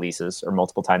daily releases or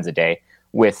multiple times a day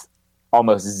with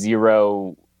almost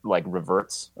zero like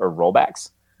reverts or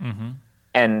rollbacks.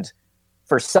 And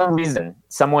for some reason,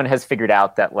 someone has figured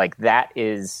out that like that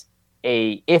is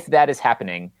if that is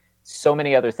happening, so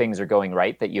many other things are going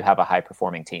right that you have a high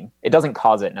performing team. It doesn't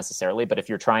cause it necessarily, but if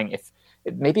you're trying,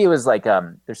 maybe it was like,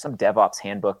 there's some DevOps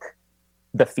handbook,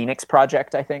 the Phoenix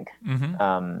Project, I think.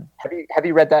 Have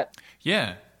you read that?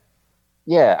 Yeah.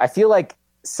 Yeah. I feel like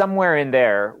somewhere in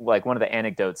there, like one of the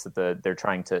anecdotes that they're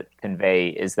trying to convey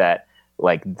is that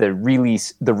like the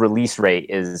release rate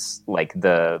is like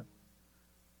the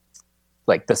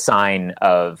sign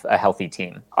of a healthy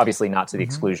team. Obviously not to the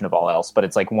exclusion of all else, but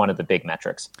it's like one of the big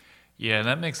metrics. Yeah,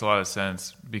 that makes a lot of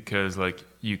sense because like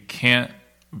you can't,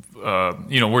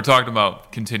 we're talking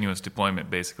about continuous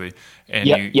deployment basically, and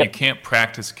you can't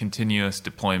practice continuous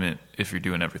deployment if you're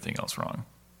doing everything else wrong.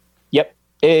 Yep,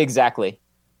 exactly.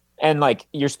 And like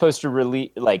you're supposed to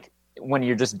really like when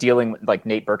you're just dealing with, like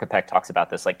Nate Berkopec talks about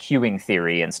this, like queuing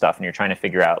theory and stuff, and you're trying to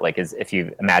figure out like if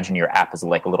you imagine your app as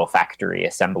like a little factory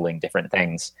assembling different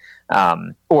things,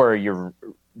 or your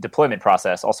deployment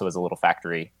process also is a little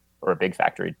factory or a big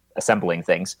factory assembling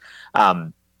things.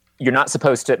 You're not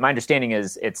supposed to, my understanding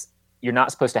is you're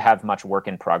not supposed to have much work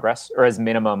in progress, or as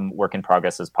minimum work in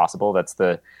progress as possible. That's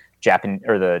the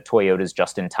the Toyota's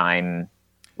just in time,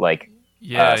 like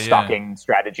stocking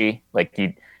strategy. Like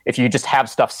if you just have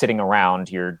stuff sitting around,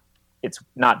 it's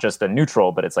not just a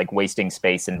neutral, but it's like wasting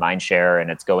space in mindshare, and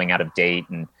it's going out of date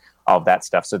and all of that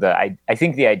stuff. So I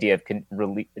think the idea of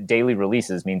daily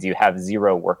releases means you have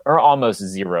zero work, or almost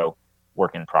zero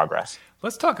work in progress.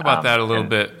 Let's talk about that a little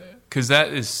bit, because that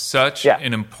is such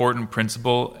an important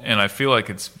principle, and I feel like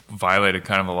it's violated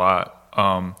kind of a lot.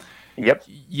 Yep.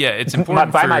 Yeah, it's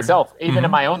important by myself. Even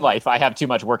in my own life, I have too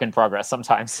much work in progress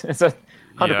sometimes. It's 100%.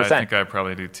 Yeah, I think I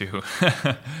probably do too.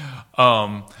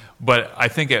 But I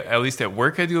think at least at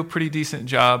work, I do a pretty decent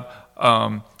job.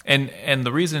 And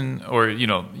the reason, or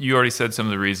you already said some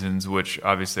of the reasons, which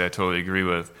obviously I totally agree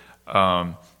with.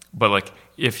 But like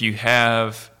if you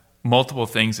have multiple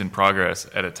things in progress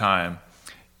at a time,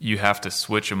 you have to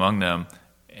switch among them,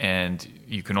 and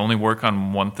you can only work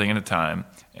on one thing at a time.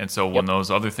 And so when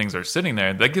those other things are sitting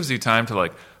there, that gives you time to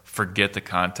like forget the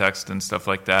context and stuff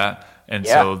like that. And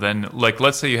so then, like,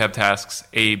 let's say you have tasks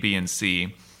A, B, and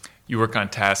C. You work on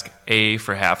task A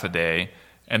for half a day,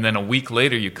 and then a week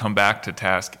later you come back to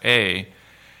task A,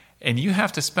 and you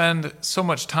have to spend so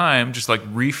much time just like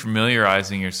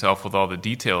refamiliarizing yourself with all the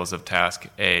details of task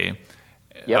A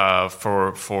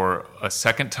for a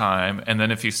second time. And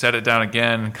then if you set it down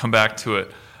again and come back to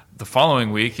it the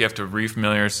following week, you have to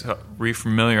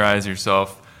refamiliarize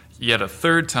yourself yet a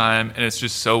third time, and it's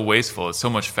just so wasteful. It's so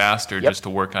much faster just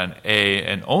to work on A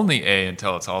and only A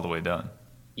until it's all the way done.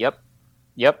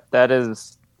 Yep. That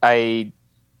is, I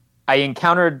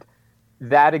encountered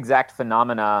that exact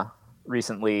phenomena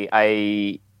recently.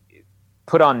 I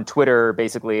put on Twitter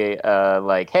basically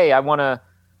like, hey,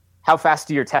 how fast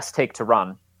do your tests take to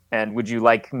run? And would you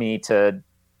like me to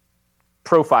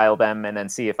profile them and then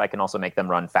see if I can also make them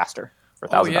run faster for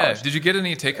 $1,000. Oh yeah, did you get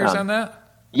any takers on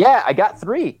that? Yeah, I got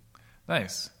 3.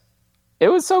 Nice. It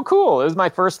was so cool. It was my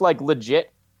first like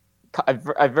legit.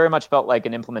 I very much felt like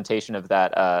an implementation of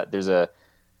that. There's a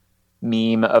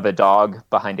meme of a dog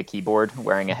behind a keyboard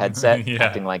wearing a headset,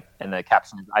 acting like, and the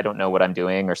caption is "I don't know what I'm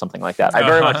doing" or something like that. I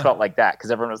very much felt like that because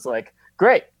everyone was like,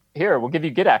 "Great, here we'll give you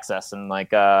Git access," and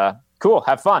like, "Cool,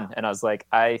 have fun." And I was like,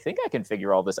 "I think I can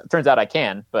figure all this out." Turns out I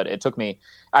can, but it took me.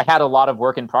 I had a lot of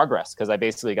work in progress because I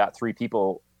basically got 3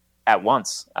 people at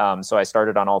once. So I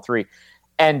started on all 3.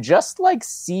 And just like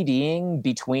CDing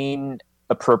between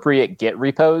appropriate Git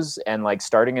repos and like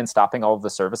starting and stopping all of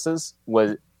the services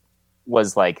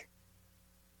was like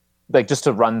just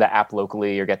to run the app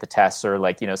locally or get the tests, or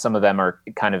like, some of them are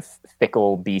kind of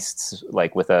fickle beasts,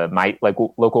 like with a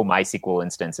local MySQL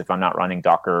instance if I'm not running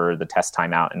Docker, or the test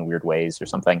timeout in weird ways or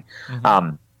something.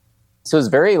 So it's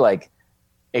very like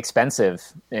expensive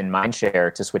in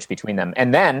Mindshare to switch between them.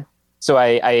 And then so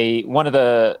I one of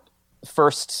the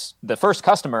first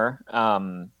customer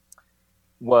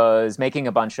was making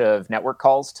a bunch of network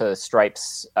calls to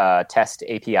Stripe's test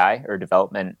API or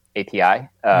development API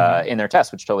in their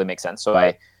test, which totally makes sense. So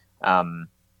I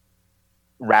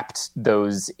wrapped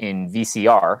those in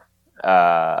VCR,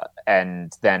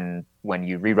 and then when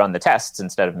you rerun the tests,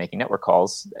 instead of making network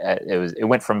calls, it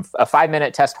went from a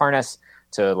 5-minute test harness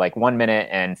to like 1 minute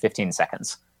and 15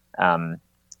 seconds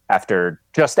after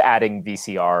just adding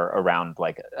VCR around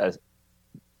like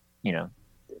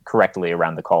correctly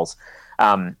around the calls.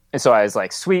 And so I was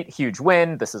like, sweet, huge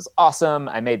win. This is awesome.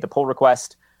 I made the pull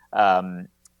request, and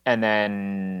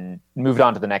then moved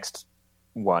on to the next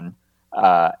one.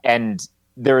 And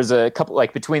there was a couple,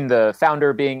 like between the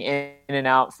founder being in and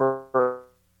out for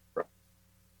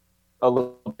a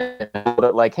little bit,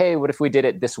 like, hey, what if we did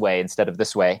it this way instead of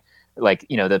this way? Like,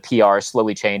 the PR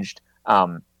slowly changed.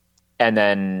 And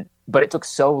then, but it took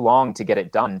so long to get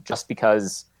it done just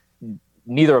because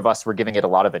neither of us were giving it a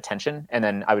lot of attention. And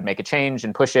then I would make a change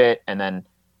and push it. And then,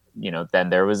 then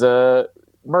there was a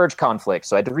merge conflict.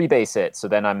 So I had to rebase it. So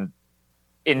then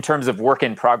in terms of work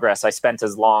in progress, I spent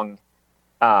as long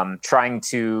trying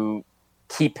to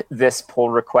keep this pull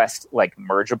request like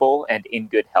mergeable and in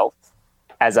good health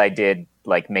as I did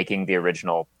like making the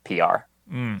original PR.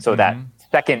 So that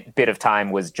second bit of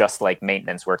time was just like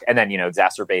maintenance work, and then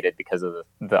exacerbated because of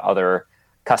the other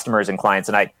customers and clients.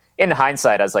 And in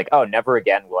hindsight, I was like, oh, never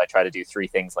again will I try to do 3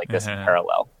 things like this in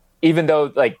parallel, even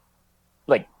though like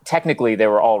technically they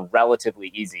were all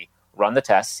relatively easy. Run the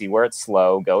test, see where it's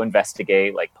slow, go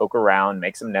investigate, like poke around,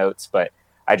 make some notes. But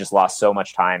I just lost so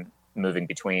much time moving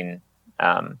between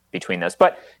those.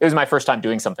 But it was my first time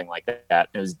doing something like that.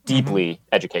 It was deeply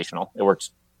educational. It worked.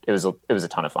 It was a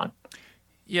ton of fun.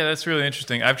 Yeah, that's really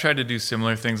interesting. I've tried to do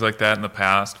similar things like that in the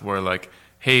past, where like,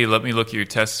 hey, let me look at your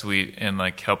test suite and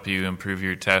like help you improve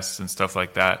your tests and stuff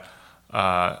like that.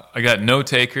 I got no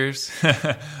takers,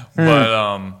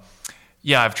 but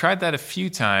yeah, I've tried that a few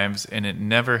times and it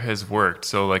never has worked.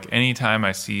 So like anytime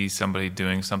I see somebody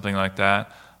doing something like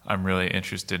that, I'm really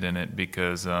interested in it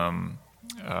because, I'm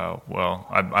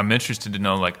interested to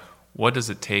know like, what does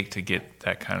it take to get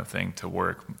that kind of thing to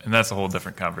work? And that's a whole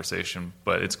different conversation,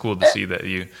 but it's cool to see that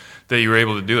you were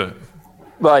able to do it.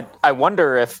 But I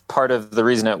wonder if part of the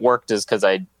reason it worked is because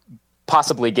I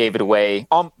possibly gave it away,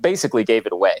 basically gave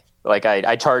it away. Like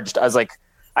I charged, I was like,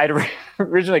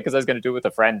 originally, because I was going to do it with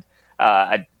a friend,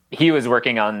 he was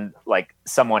working on like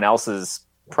someone else's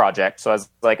project. So I was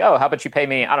like, oh, how about you pay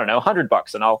me, I don't know,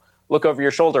 $100 and I'll look over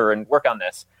your shoulder and work on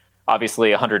this.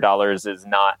 Obviously $100 is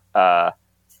not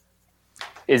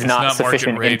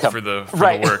sufficient market rate income for the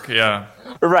right. work. Yeah.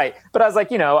 Right. But I was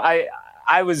like,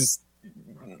 I was,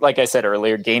 like I said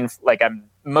earlier, I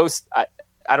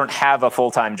don't have a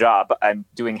full-time job. I'm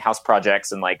doing house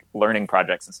projects and like learning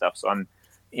projects and stuff. So I'm,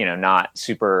 not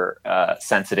super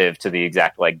sensitive to the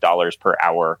exact like dollars per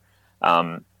hour,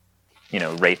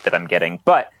 rate that I'm getting.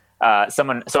 But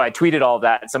so I tweeted all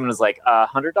that and someone was like,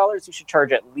 $100, you should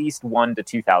charge at least $1,000 to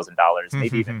 $2,000,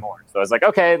 maybe even more. So I was like,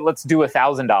 okay, let's do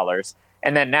 $1,000.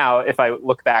 And then now if I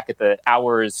look back at the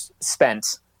hours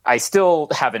spent, I still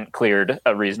haven't cleared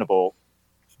a reasonable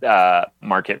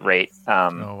market rate,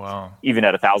 even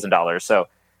at $1,000. So,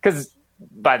 because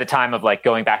by the time of like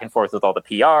going back and forth with all the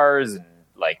PRs and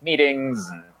like meetings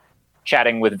and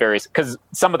chatting with because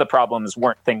some of the problems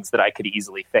weren't things that I could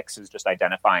easily fix. It was just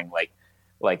identifying like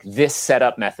this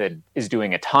setup method is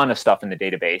doing a ton of stuff in the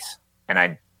database,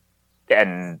 and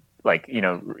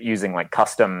using like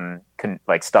custom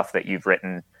like stuff that you've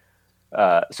written.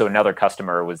 So another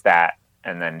customer was that,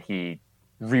 and then he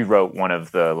rewrote one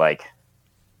of the like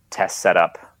test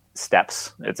setup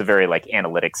steps. It's a very like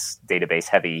analytics database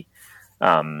heavy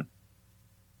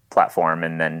platform,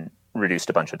 and then reduced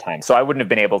a bunch of time. So I wouldn't have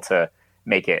been able to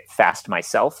make it fast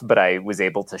myself, but I was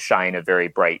able to shine a very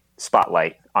bright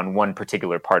spotlight on one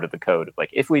particular part of the code. Like,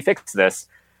 if we fix this,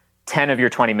 10 of your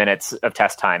 20 minutes of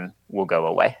test time will go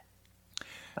away.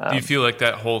 Do you feel like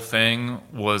that whole thing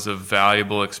was a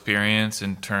valuable experience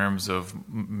in terms of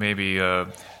maybe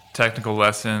technical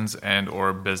lessons and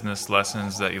or business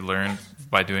lessons that you learned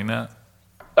by doing that?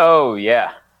 Oh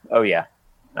yeah.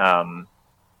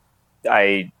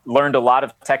 I learned a lot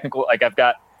of technical, like I've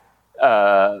got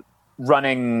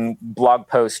running blog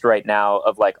post right now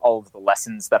of like all of the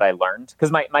lessons that I learned.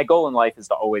 Cause my goal in life is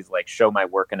to always like show my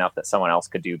work enough that someone else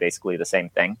could do basically the same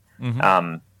thing.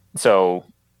 Mm-hmm. So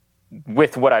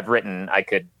with what I've written, I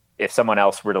could, if someone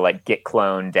else were to like git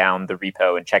clone down the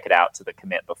repo and check it out to the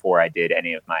commit before I did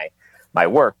any of my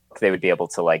work, they would be able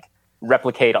to like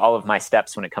replicate all of my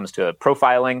steps when it comes to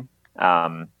profiling,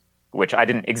 which I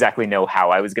didn't exactly know how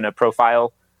I was going to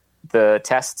profile the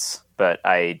tests, but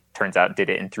I turns out did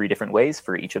it in 3 different ways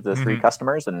for each of the 3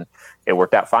 customers, and it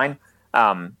worked out fine.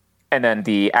 And then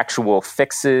the actual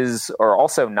fixes are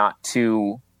also not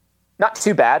too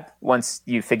bad once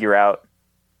you figure out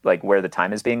like where the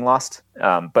time is being lost.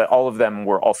 But all of them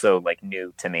were also like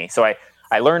new to me. So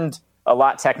I learned a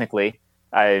lot technically.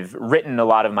 I've written a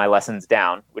lot of my lessons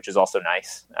down, which is also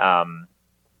nice.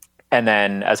 And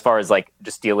then as far as like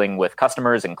just dealing with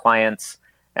customers and clients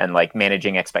and like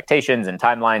managing expectations and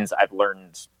timelines, I've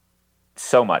learned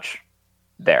so much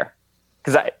there,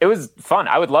 because it was fun.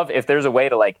 I would love if there's a way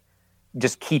to like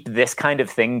just keep this kind of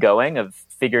thing going of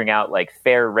figuring out like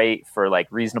fair rate for like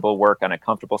reasonable work on a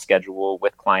comfortable schedule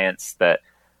with clients that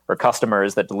or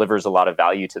customers that delivers a lot of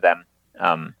value to them.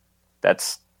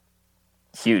 That's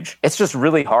huge. It's just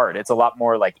really hard. It's a lot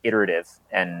more like iterative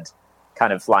and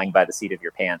kind of flying by the seat of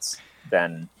your pants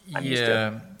than I'm used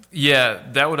to. Yeah,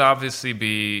 that would obviously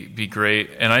be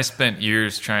great. And I spent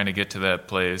years trying to get to that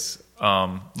place.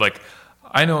 Like,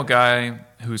 I know a guy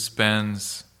who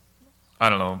spends, I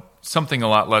don't know, something a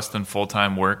lot less than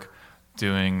full-time work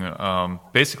doing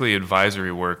basically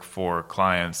advisory work for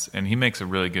clients, and he makes a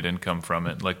really good income from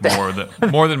it, like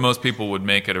more than most people would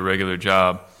make at a regular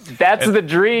job. That's the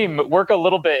dream. Work a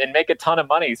little bit and make a ton of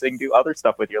money so you can do other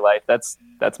stuff with your life. That's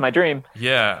my dream.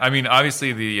 Yeah, I mean,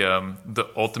 obviously the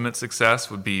ultimate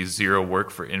success would be zero work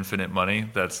for infinite money.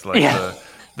 That's like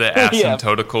the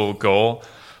asymptotical goal.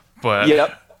 But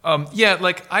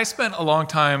like I spent a long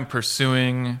time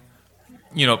pursuing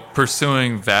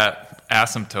that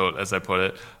asymptote, as I put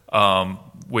it,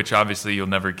 which obviously you'll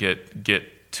never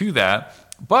get to that,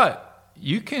 but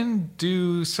you can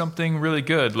do something really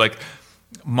good. Like,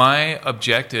 my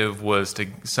objective was to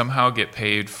somehow get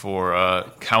paid for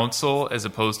counsel as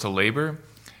opposed to labor.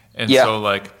 And so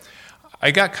like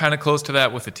I got kind of close to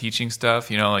that with the teaching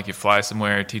stuff, like you fly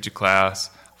somewhere, teach a class,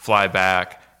 fly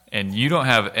back, and you don't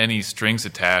have any strings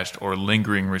attached or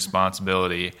lingering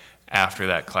responsibility after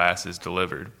that class is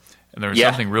delivered. And there was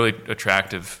something really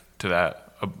attractive to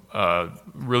that,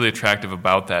 really attractive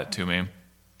about that to me.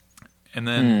 And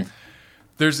then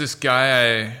there's this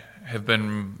guy I've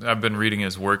been reading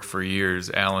his work for years,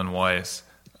 Alan Weiss.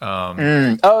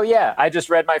 Oh yeah, I just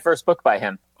read my first book by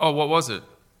him. Oh, what was it?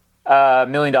 $1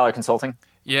 Million Consulting.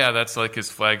 Yeah, that's like his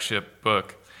flagship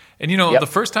book. And the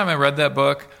first time I read that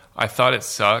book, I thought it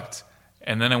sucked.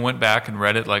 And then I went back and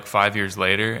read it like 5 years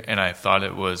later, and I thought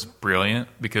it was brilliant,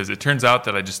 because it turns out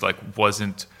that I just like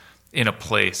wasn't in a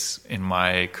place in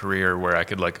my career where I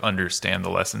could like understand the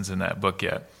lessons in that book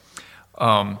yet.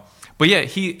 But yeah,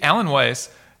 Alan Weiss,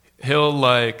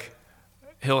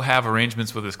 he'll have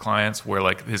arrangements with his clients where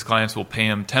like his clients will pay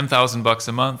him $10,000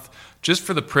 a month just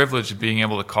for the privilege of being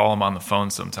able to call him on the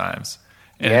phone sometimes.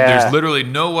 And there's literally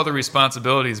no other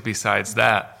responsibilities besides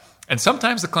that. And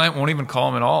sometimes the client won't even call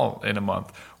him at all in a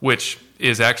month, which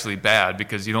is actually bad,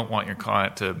 because you don't want your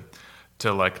client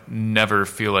to like never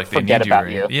feel like they forget need you.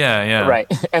 About you. Yeah. Right.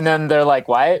 And then they're like,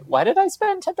 why did I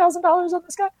spend $10,000 on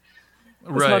this guy?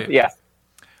 Right. Month? Yeah.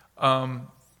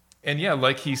 And yeah,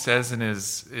 like he says in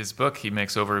his book, he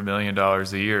makes over $1 million a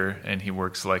year, and he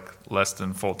works like less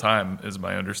than full time, is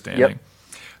my understanding.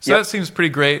 So that seems pretty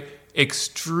great.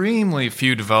 Extremely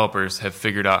few developers have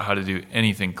figured out how to do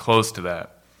anything close to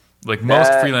that. Like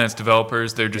most freelance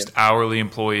developers, they're just hourly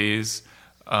employees.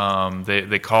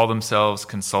 They call themselves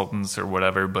consultants or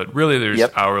whatever, but really they're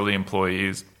just hourly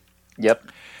employees.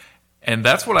 Yep. And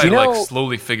that's what I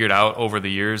slowly figured out over the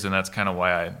years, and that's kind of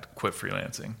why I quit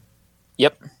freelancing.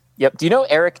 Yep. Do you know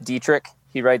Eric Dietrich?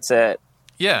 He writes at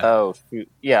I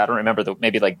don't remember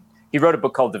he wrote a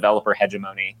book called Developer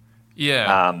Hegemony.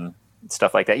 Yeah.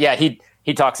 Stuff like that. Yeah,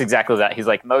 he talks exactly that. He's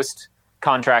like, most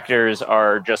contractors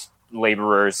are just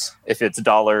laborers. If it's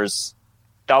dollars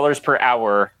per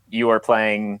hour, you are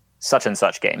playing such and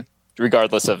such game,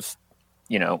 regardless of,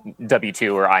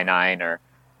 W-2 or I-9 or.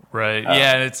 Right.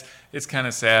 Yeah. And it's kind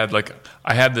of sad. Like,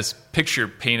 I had this picture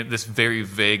painted, this very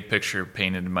vague picture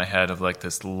painted in my head of like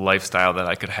this lifestyle that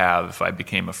I could have if I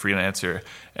became a freelancer.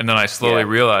 And then I slowly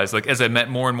realized, like, as I met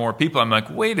more and more people, I'm like,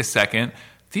 wait a second,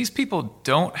 these people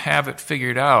don't have it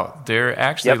figured out. They're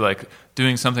actually like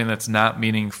doing something that's not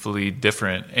meaningfully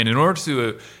different. And in order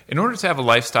to have a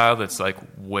lifestyle that's like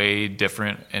way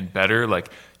different and better, like,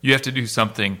 you have to do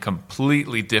something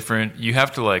completely different. You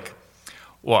have to like,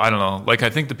 well, I don't know. Like,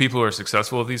 I think the people who are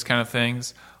successful with these kind of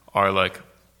things are like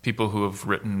people who have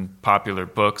written popular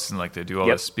books and like they do all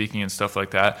this speaking and stuff like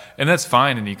that. And that's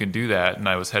fine, and you can do that. And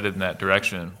I was headed in that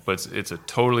direction, but it's a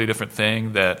totally different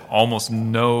thing that almost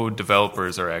no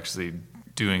developers are actually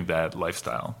doing that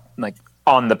lifestyle. Like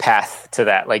on the path to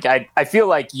that. Like, I feel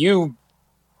like you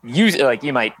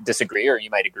might disagree or you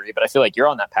might agree, but I feel like you're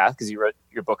on that path because you wrote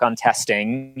your book on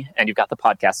testing and you've got the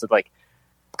podcast with like,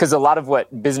 because a lot of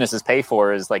what businesses pay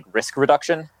for is like risk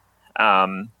reduction.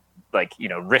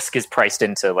 Risk is priced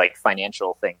into like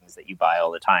financial things that you buy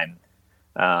all the time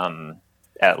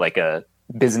at like a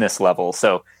business level.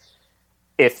 So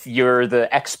if you're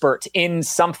the expert in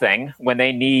something, when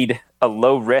they need a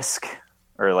low risk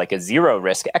or like a zero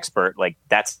risk expert, like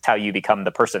that's how you become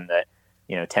the person that,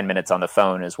 10 minutes on the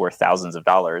phone is worth thousands of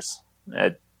dollars.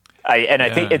 I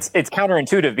think it's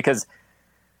counterintuitive because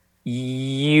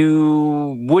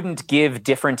you wouldn't give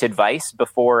different advice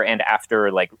before and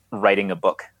after like writing a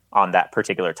book on that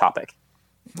particular topic,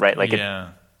 right? Like,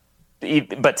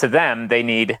 but to them, they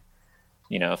need,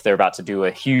 if they're about to do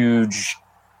a huge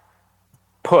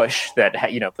push that,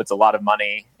 puts a lot of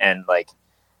money and like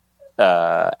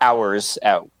hours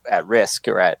at risk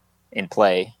or in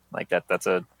play, like that's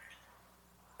a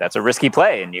risky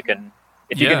play. And you can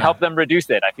help them reduce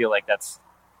it, I feel like that's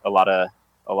a lot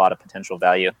of potential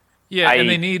value. Yeah, and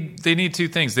they need two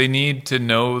things. They need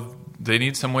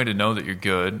some way to know that you're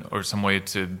good, or some way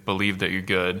to believe that you're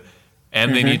good,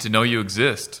 and they need to know you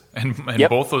exist. And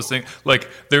both those things. Like,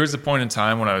 there was a point in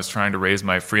time when I was trying to raise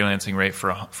my freelancing rate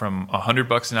from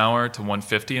 $100 an hour to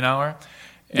 $150 an hour,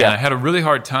 and I had a really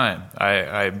hard time.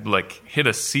 I like hit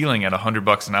a ceiling at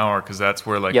 $100 an hour because that's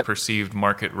where like perceived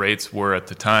market rates were at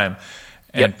the time.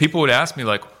 And people would ask me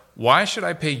like, why should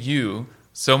I pay you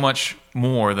so much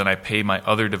more than I pay my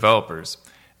other developers?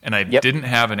 And I didn't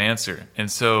have an answer. And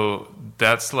so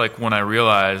that's like when I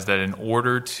realized that in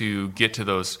order to get to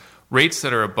those rates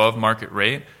that are above market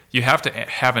rate, you have to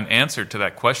have an answer to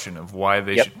that question of why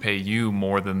they should pay you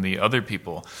more than the other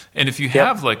people. And if you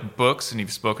have like books and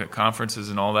you've spoken at conferences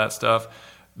and all that stuff,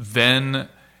 then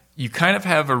you kind of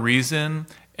have a reason,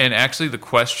 and actually the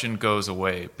question goes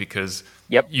away because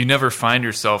you never find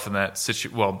yourself in that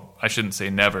situation. Well, I shouldn't say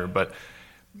never, but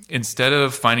instead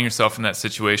of finding yourself in that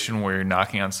situation where you're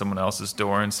knocking on someone else's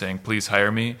door and saying, please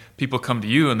hire me, people come to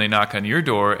you and they knock on your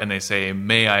door and they say,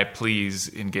 may I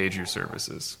please engage your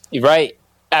services? Right.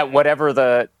 At whatever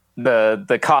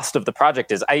the cost of the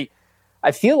project is. I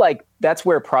feel like that's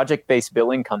where project-based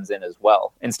billing comes in as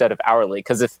well, instead of hourly.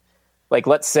 Because if, like,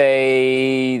 let's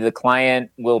say the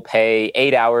client will pay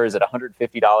 8 hours at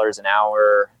 $150 an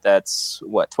hour, that's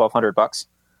what, $1,200?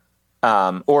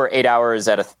 Or 8 hours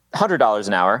at $100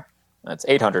 an hour, that's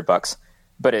 $800.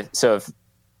 But if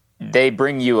they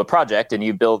bring you a project and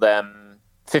you bill them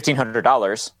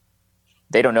 $1,500,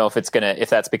 they don't know if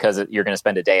that's because you're gonna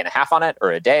spend a day and a half on it,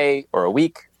 or a day, or a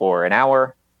week, or an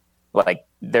hour. Like,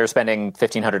 they're spending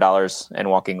 $1,500 and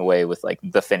walking away with like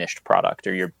the finished product,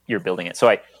 or you're building it. So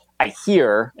I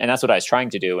hear, and that's what I was trying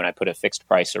to do when I put a fixed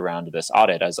price around this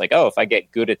audit. I was like, oh, if I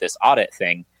get good at this audit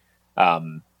thing,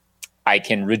 I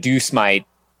can reduce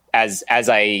as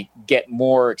I get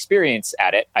more experience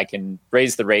at it, I can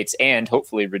raise the rates and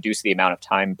hopefully reduce the amount of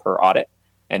time per audit.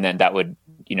 And then that would,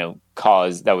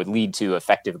 that would lead to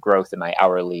effective growth in my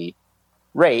hourly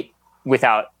rate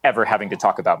without ever having to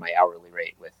talk about my hourly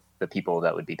rate with the people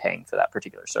that would be paying for that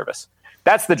particular service.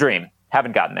 That's the dream.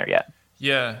 Haven't gotten there yet.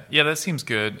 Yeah, that seems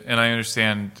good. And I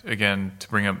understand, again, to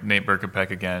bring up Nate Berkopec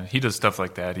again, he does stuff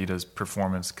like that. He does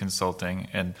performance consulting.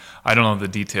 And I don't know the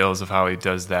details of how he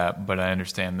does that, but I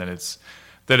understand that it's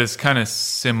kind of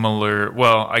similar.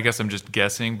 Well, I guess I'm just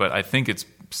guessing, but I think it's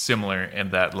similar in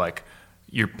that, like,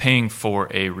 you're paying for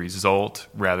a result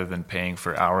rather than paying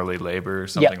for hourly labor or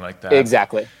something like that.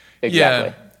 Exactly.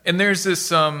 Yeah. And there's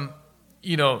this,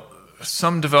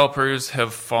 some developers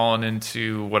have fallen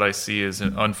into what I see as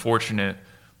an unfortunate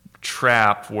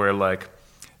trap where, like,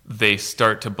 they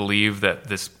start to believe that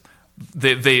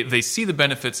they see the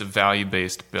benefits of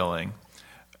value-based billing,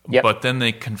 Yep. but then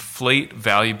they conflate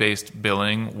value-based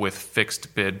billing with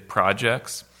fixed bid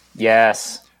projects.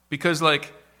 Yes. Because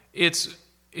like it's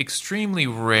extremely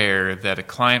rare that a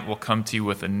client will come to you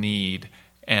with a need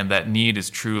and that need is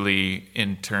truly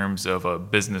in terms of a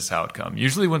business outcome.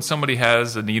 Usually when somebody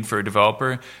has a need for a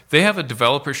developer, they have a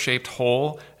developer-shaped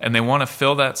hole and they want to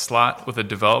fill that slot with a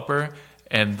developer,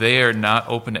 and they are not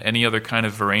open to any other kind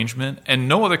of arrangement. And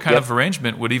no other kind of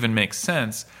arrangement would even make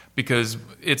sense, because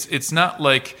it's not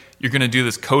like you're going to do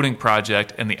this coding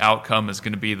project and the outcome is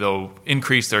going to be they'll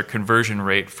increase their conversion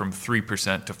rate from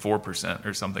 3% to 4%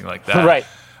 or something like that. Right.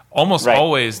 Almost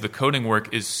always the coding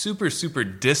work is super, super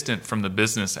distant from the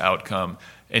business outcome,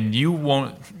 and you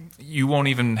won't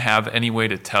even have any way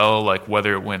to tell like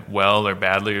whether it went well or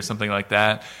badly or something like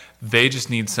that. They just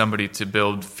need somebody to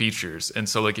build features. And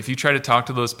so like if you try to talk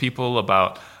to those people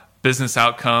about business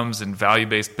outcomes and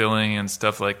value-based billing and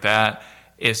stuff like that,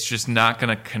 it's just not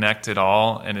going to connect at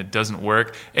all, and it doesn't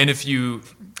work. And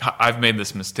I've made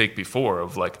this mistake before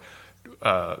of like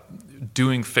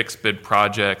doing fixed bid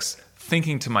projects,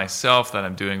 thinking to myself that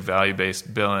I'm doing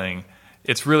value-based billing.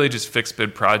 It's really just fixed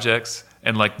bid projects.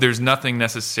 And like, there's nothing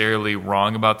necessarily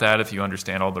wrong about that if you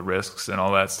understand all the risks and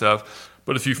all that stuff.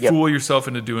 But if you fool yourself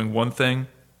into doing one thing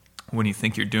when you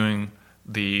think you're doing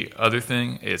the other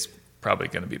thing, it's probably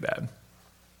going to be bad.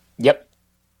 Yep.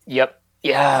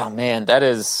 Yeah, man, that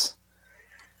is.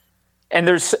 And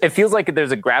it feels like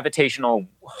there's a gravitational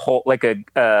hole, like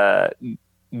a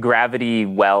gravity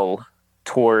well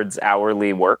towards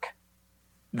hourly work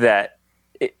that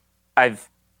I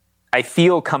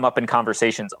feel come up in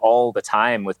conversations all the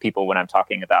time with people when I'm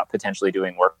talking about potentially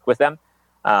doing work with them.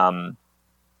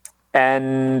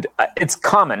 And it's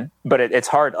common, but it's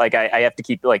hard. Like I have to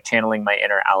keep like channeling my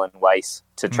inner Alan Weiss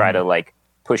to try to like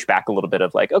push back a little bit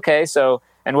of like, okay, so,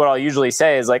 and what I'll usually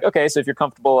say is like, okay, so if you're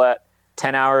comfortable at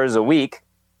 10 hours a week,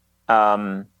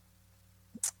 like,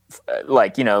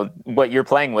 you know, what you're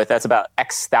playing with, that's about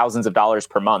X thousands of dollars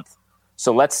per month.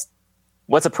 So what's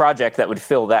a project that would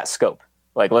fill that scope?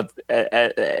 Like, let's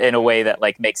in a way that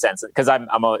like makes sense. Cause and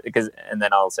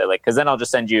then I'll say like, cause then I'll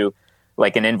just send you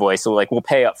like an invoice. So like, we'll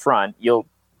pay up front. You'll,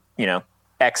 you know,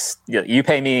 X, you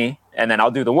pay me and then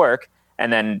I'll do the work.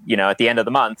 And then, you know, at the end of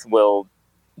the month,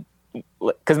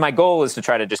 cause my goal is to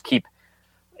try to just keep,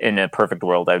 in a perfect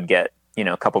world, I would get, you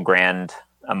know, a couple grand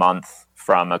a month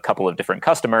from a couple of different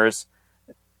customers,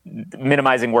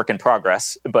 minimizing work in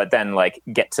progress, but then like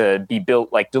get to be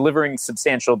built, like delivering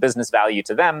substantial business value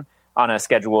to them on a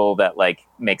schedule that like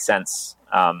makes sense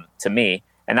to me.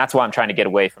 And that's why I'm trying to get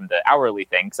away from the hourly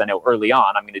thing, because I know early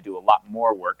on I'm going to do a lot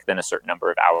more work than a certain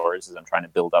number of hours as I'm trying to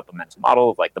build up a mental model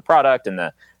of like the product and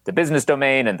the business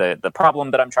domain and the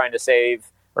problem that I'm trying to save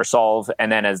or solve.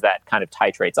 And then as that kind of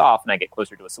titrates off and I get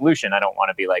closer to a solution, I don't want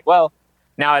to be like, well,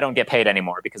 now I don't get paid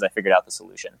anymore because I figured out the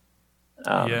solution.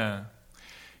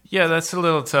 Yeah, that's a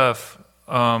little tough.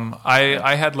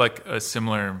 I had like a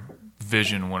similar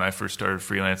vision when I first started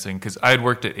freelancing, because I had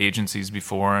worked at agencies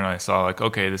before and I saw like,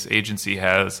 okay, this agency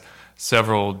has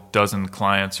several dozen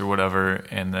clients or whatever,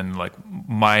 and then like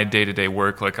my day-to-day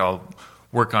work, like I'll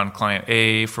work on client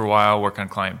A for a while, work on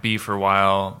client B for a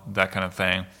while, that kind of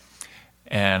thing.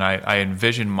 And I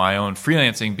envisioned my own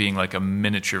freelancing being like a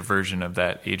miniature version of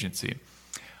that agency.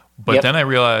 But then I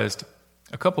realized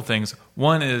a couple things.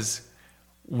 One is,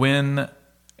 when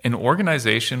an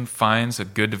organization finds a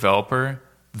good developer,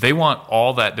 they want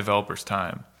all that developer's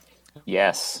time.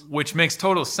 Yes. Which makes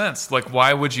total sense. Like,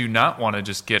 why would you not want to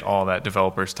just get all that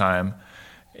developer's time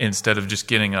instead of just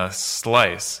getting a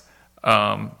slice?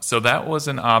 So that was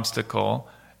an obstacle.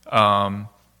 And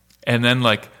then,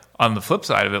 like, on the flip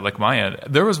side of it, like my end,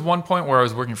 there was one point where I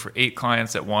was working for 8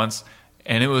 clients at once,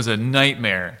 and it was a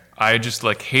nightmare. I just,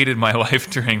 like, hated my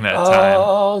life during that time.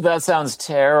 Oh, that sounds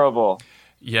terrible.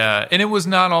 Yeah, and it was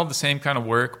not all the same kind of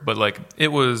work, but, like, it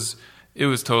was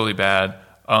totally bad.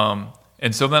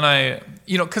 And so then I,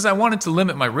 you know, because I wanted to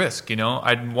limit my risk, you know.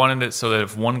 I wanted it so that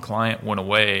if one client went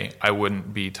away, I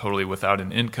wouldn't be totally without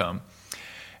an income.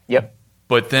 Yep.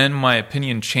 But then my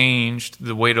opinion changed.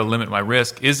 The way to limit my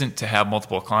risk isn't to have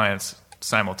multiple clients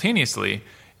simultaneously.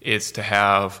 It's to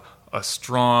have a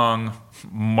strong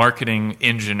marketing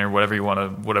engine, or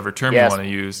whatever term you want to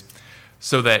use,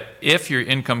 so that if your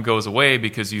income goes away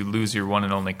because you lose your one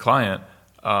and only client,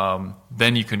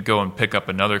 then you can go and pick up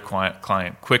another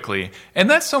client quickly. And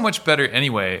that's so much better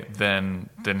anyway than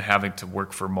having to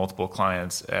work for multiple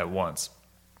clients at once.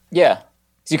 Yeah.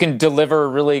 So you can deliver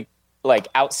really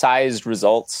like outsized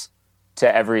results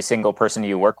to every single person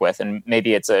you work with. And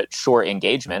maybe it's a short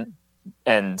engagement.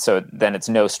 And so then it's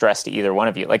no stress to either one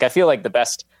of you. Like, I feel like the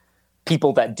best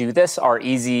people that do this are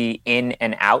easy in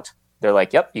and out. They're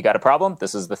like, yep, you got a problem.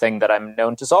 This is the thing that I'm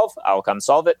known to solve. I'll come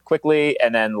solve it quickly.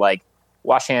 And then like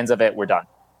wash hands of it. We're done.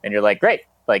 And you're like, great.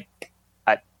 Like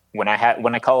when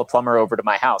I call a plumber over to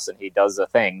my house and he does a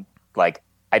thing, like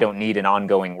I don't need an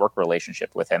ongoing work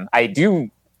relationship with him. I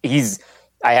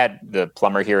had the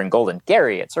plumber here in Golden,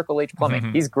 Gary at Circle H Plumbing.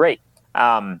 Mm-hmm. He's great.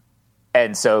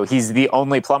 And so he's the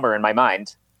only plumber in my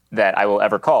mind that I will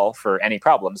ever call for any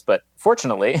problems. But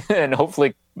fortunately, and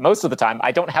hopefully most of the time,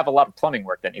 I don't have a lot of plumbing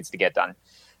work that needs to get done.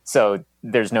 So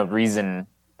there's no reason,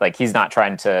 like he's not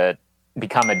trying to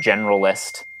become a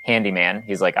generalist handyman.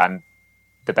 He's like, I'm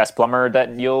the best plumber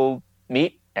that you'll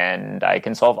meet and I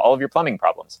can solve all of your plumbing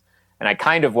problems. And I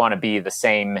kind of want to be the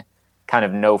same kind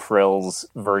of no frills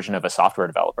version of a software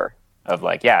developer of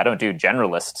like, yeah, I don't do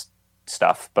generalist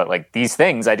stuff, but like these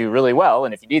things I do really well.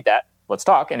 And if you need that, let's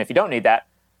talk. And if you don't need that,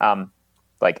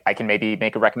 like I can maybe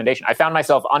make a recommendation. I found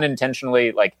myself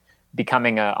unintentionally like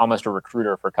becoming almost a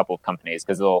recruiter for a couple of companies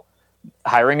because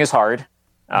hiring is hard.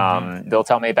 They'll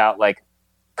tell me about like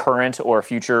current or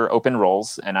future open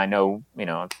roles. And I know,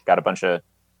 I've got a bunch of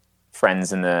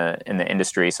friends in the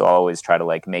industry. So I'll always try to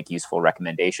like make useful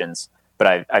recommendations.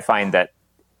 But I find that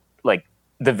like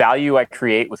the value I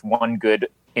create with one good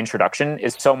introduction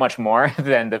is so much more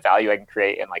than the value I can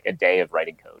create in like a day of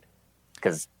writing code.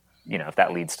 Because if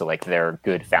that leads to like their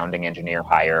good founding engineer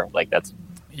hire, like that's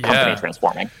company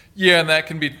transforming. Yeah, and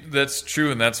that's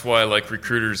true, and that's why like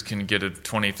recruiters can get a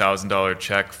 $20,000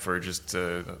 check for just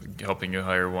helping you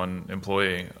hire one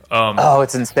employee.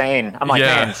 It's insane. I'm like,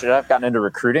 man, should I have gotten into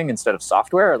recruiting instead of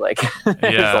software? Like,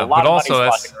 there's a lot of money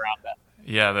sloshing around that.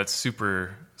 Yeah, that's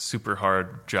super super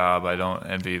hard job. I don't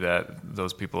envy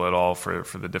those people at all for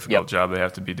the difficult job they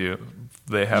have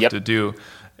to do.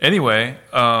 Anyway,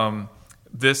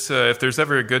 this if there's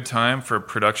ever a good time for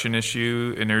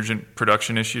an urgent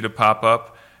production issue to pop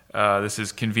up, this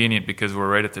is convenient because we're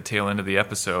right at the tail end of the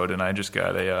episode, and I just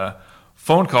got a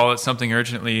phone call that something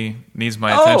urgently needs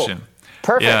my attention.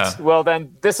 Perfect. Yeah. Well,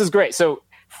 then this is great. So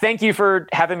thank you for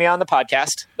having me on the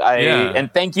podcast.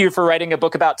 And thank you for writing a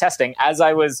book about testing.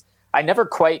 I never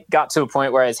quite got to a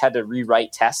point where I had to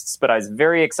rewrite tests, but I was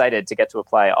very excited to get to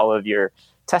apply all of your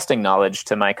testing knowledge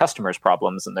to my customers'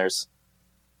 problems. And there's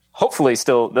hopefully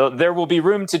there will be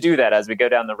room to do that as we go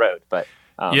down the road. But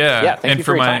thank you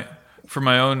for your time. For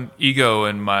my own ego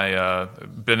and my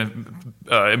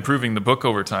improving the book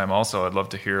over time also, I'd love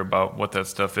to hear about what that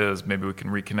stuff is. Maybe we can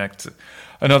reconnect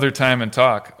another time and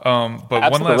talk. But Absolutely.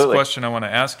 One last question I want to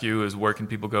ask you is, where can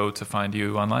people go to find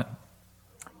you online?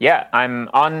 Yeah, I'm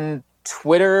on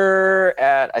Twitter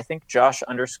at, I think,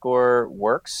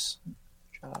 Josh_works.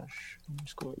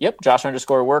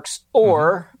 Josh_works.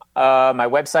 Or my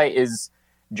website is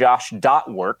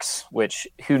josh.works, which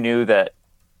who knew that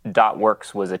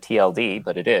 .works was a TLD,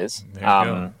 but it is.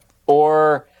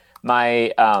 Or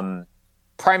my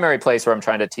primary place where I'm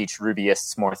trying to teach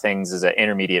Rubyists more things is at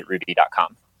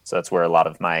intermediateruby.com. So that's where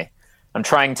I'm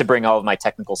trying to bring all of my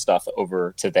technical stuff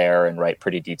over to there and write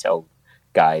pretty detailed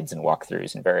guides and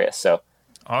walkthroughs and various. So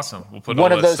awesome. We'll put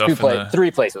one all of those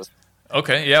three places.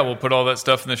 Okay, yeah, we'll put all that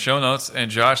stuff in the show notes. And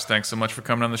Josh, thanks so much for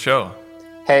coming on the show.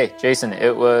 Hey, Jason,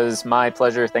 it was my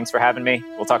pleasure. Thanks for having me.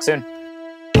 We'll talk soon.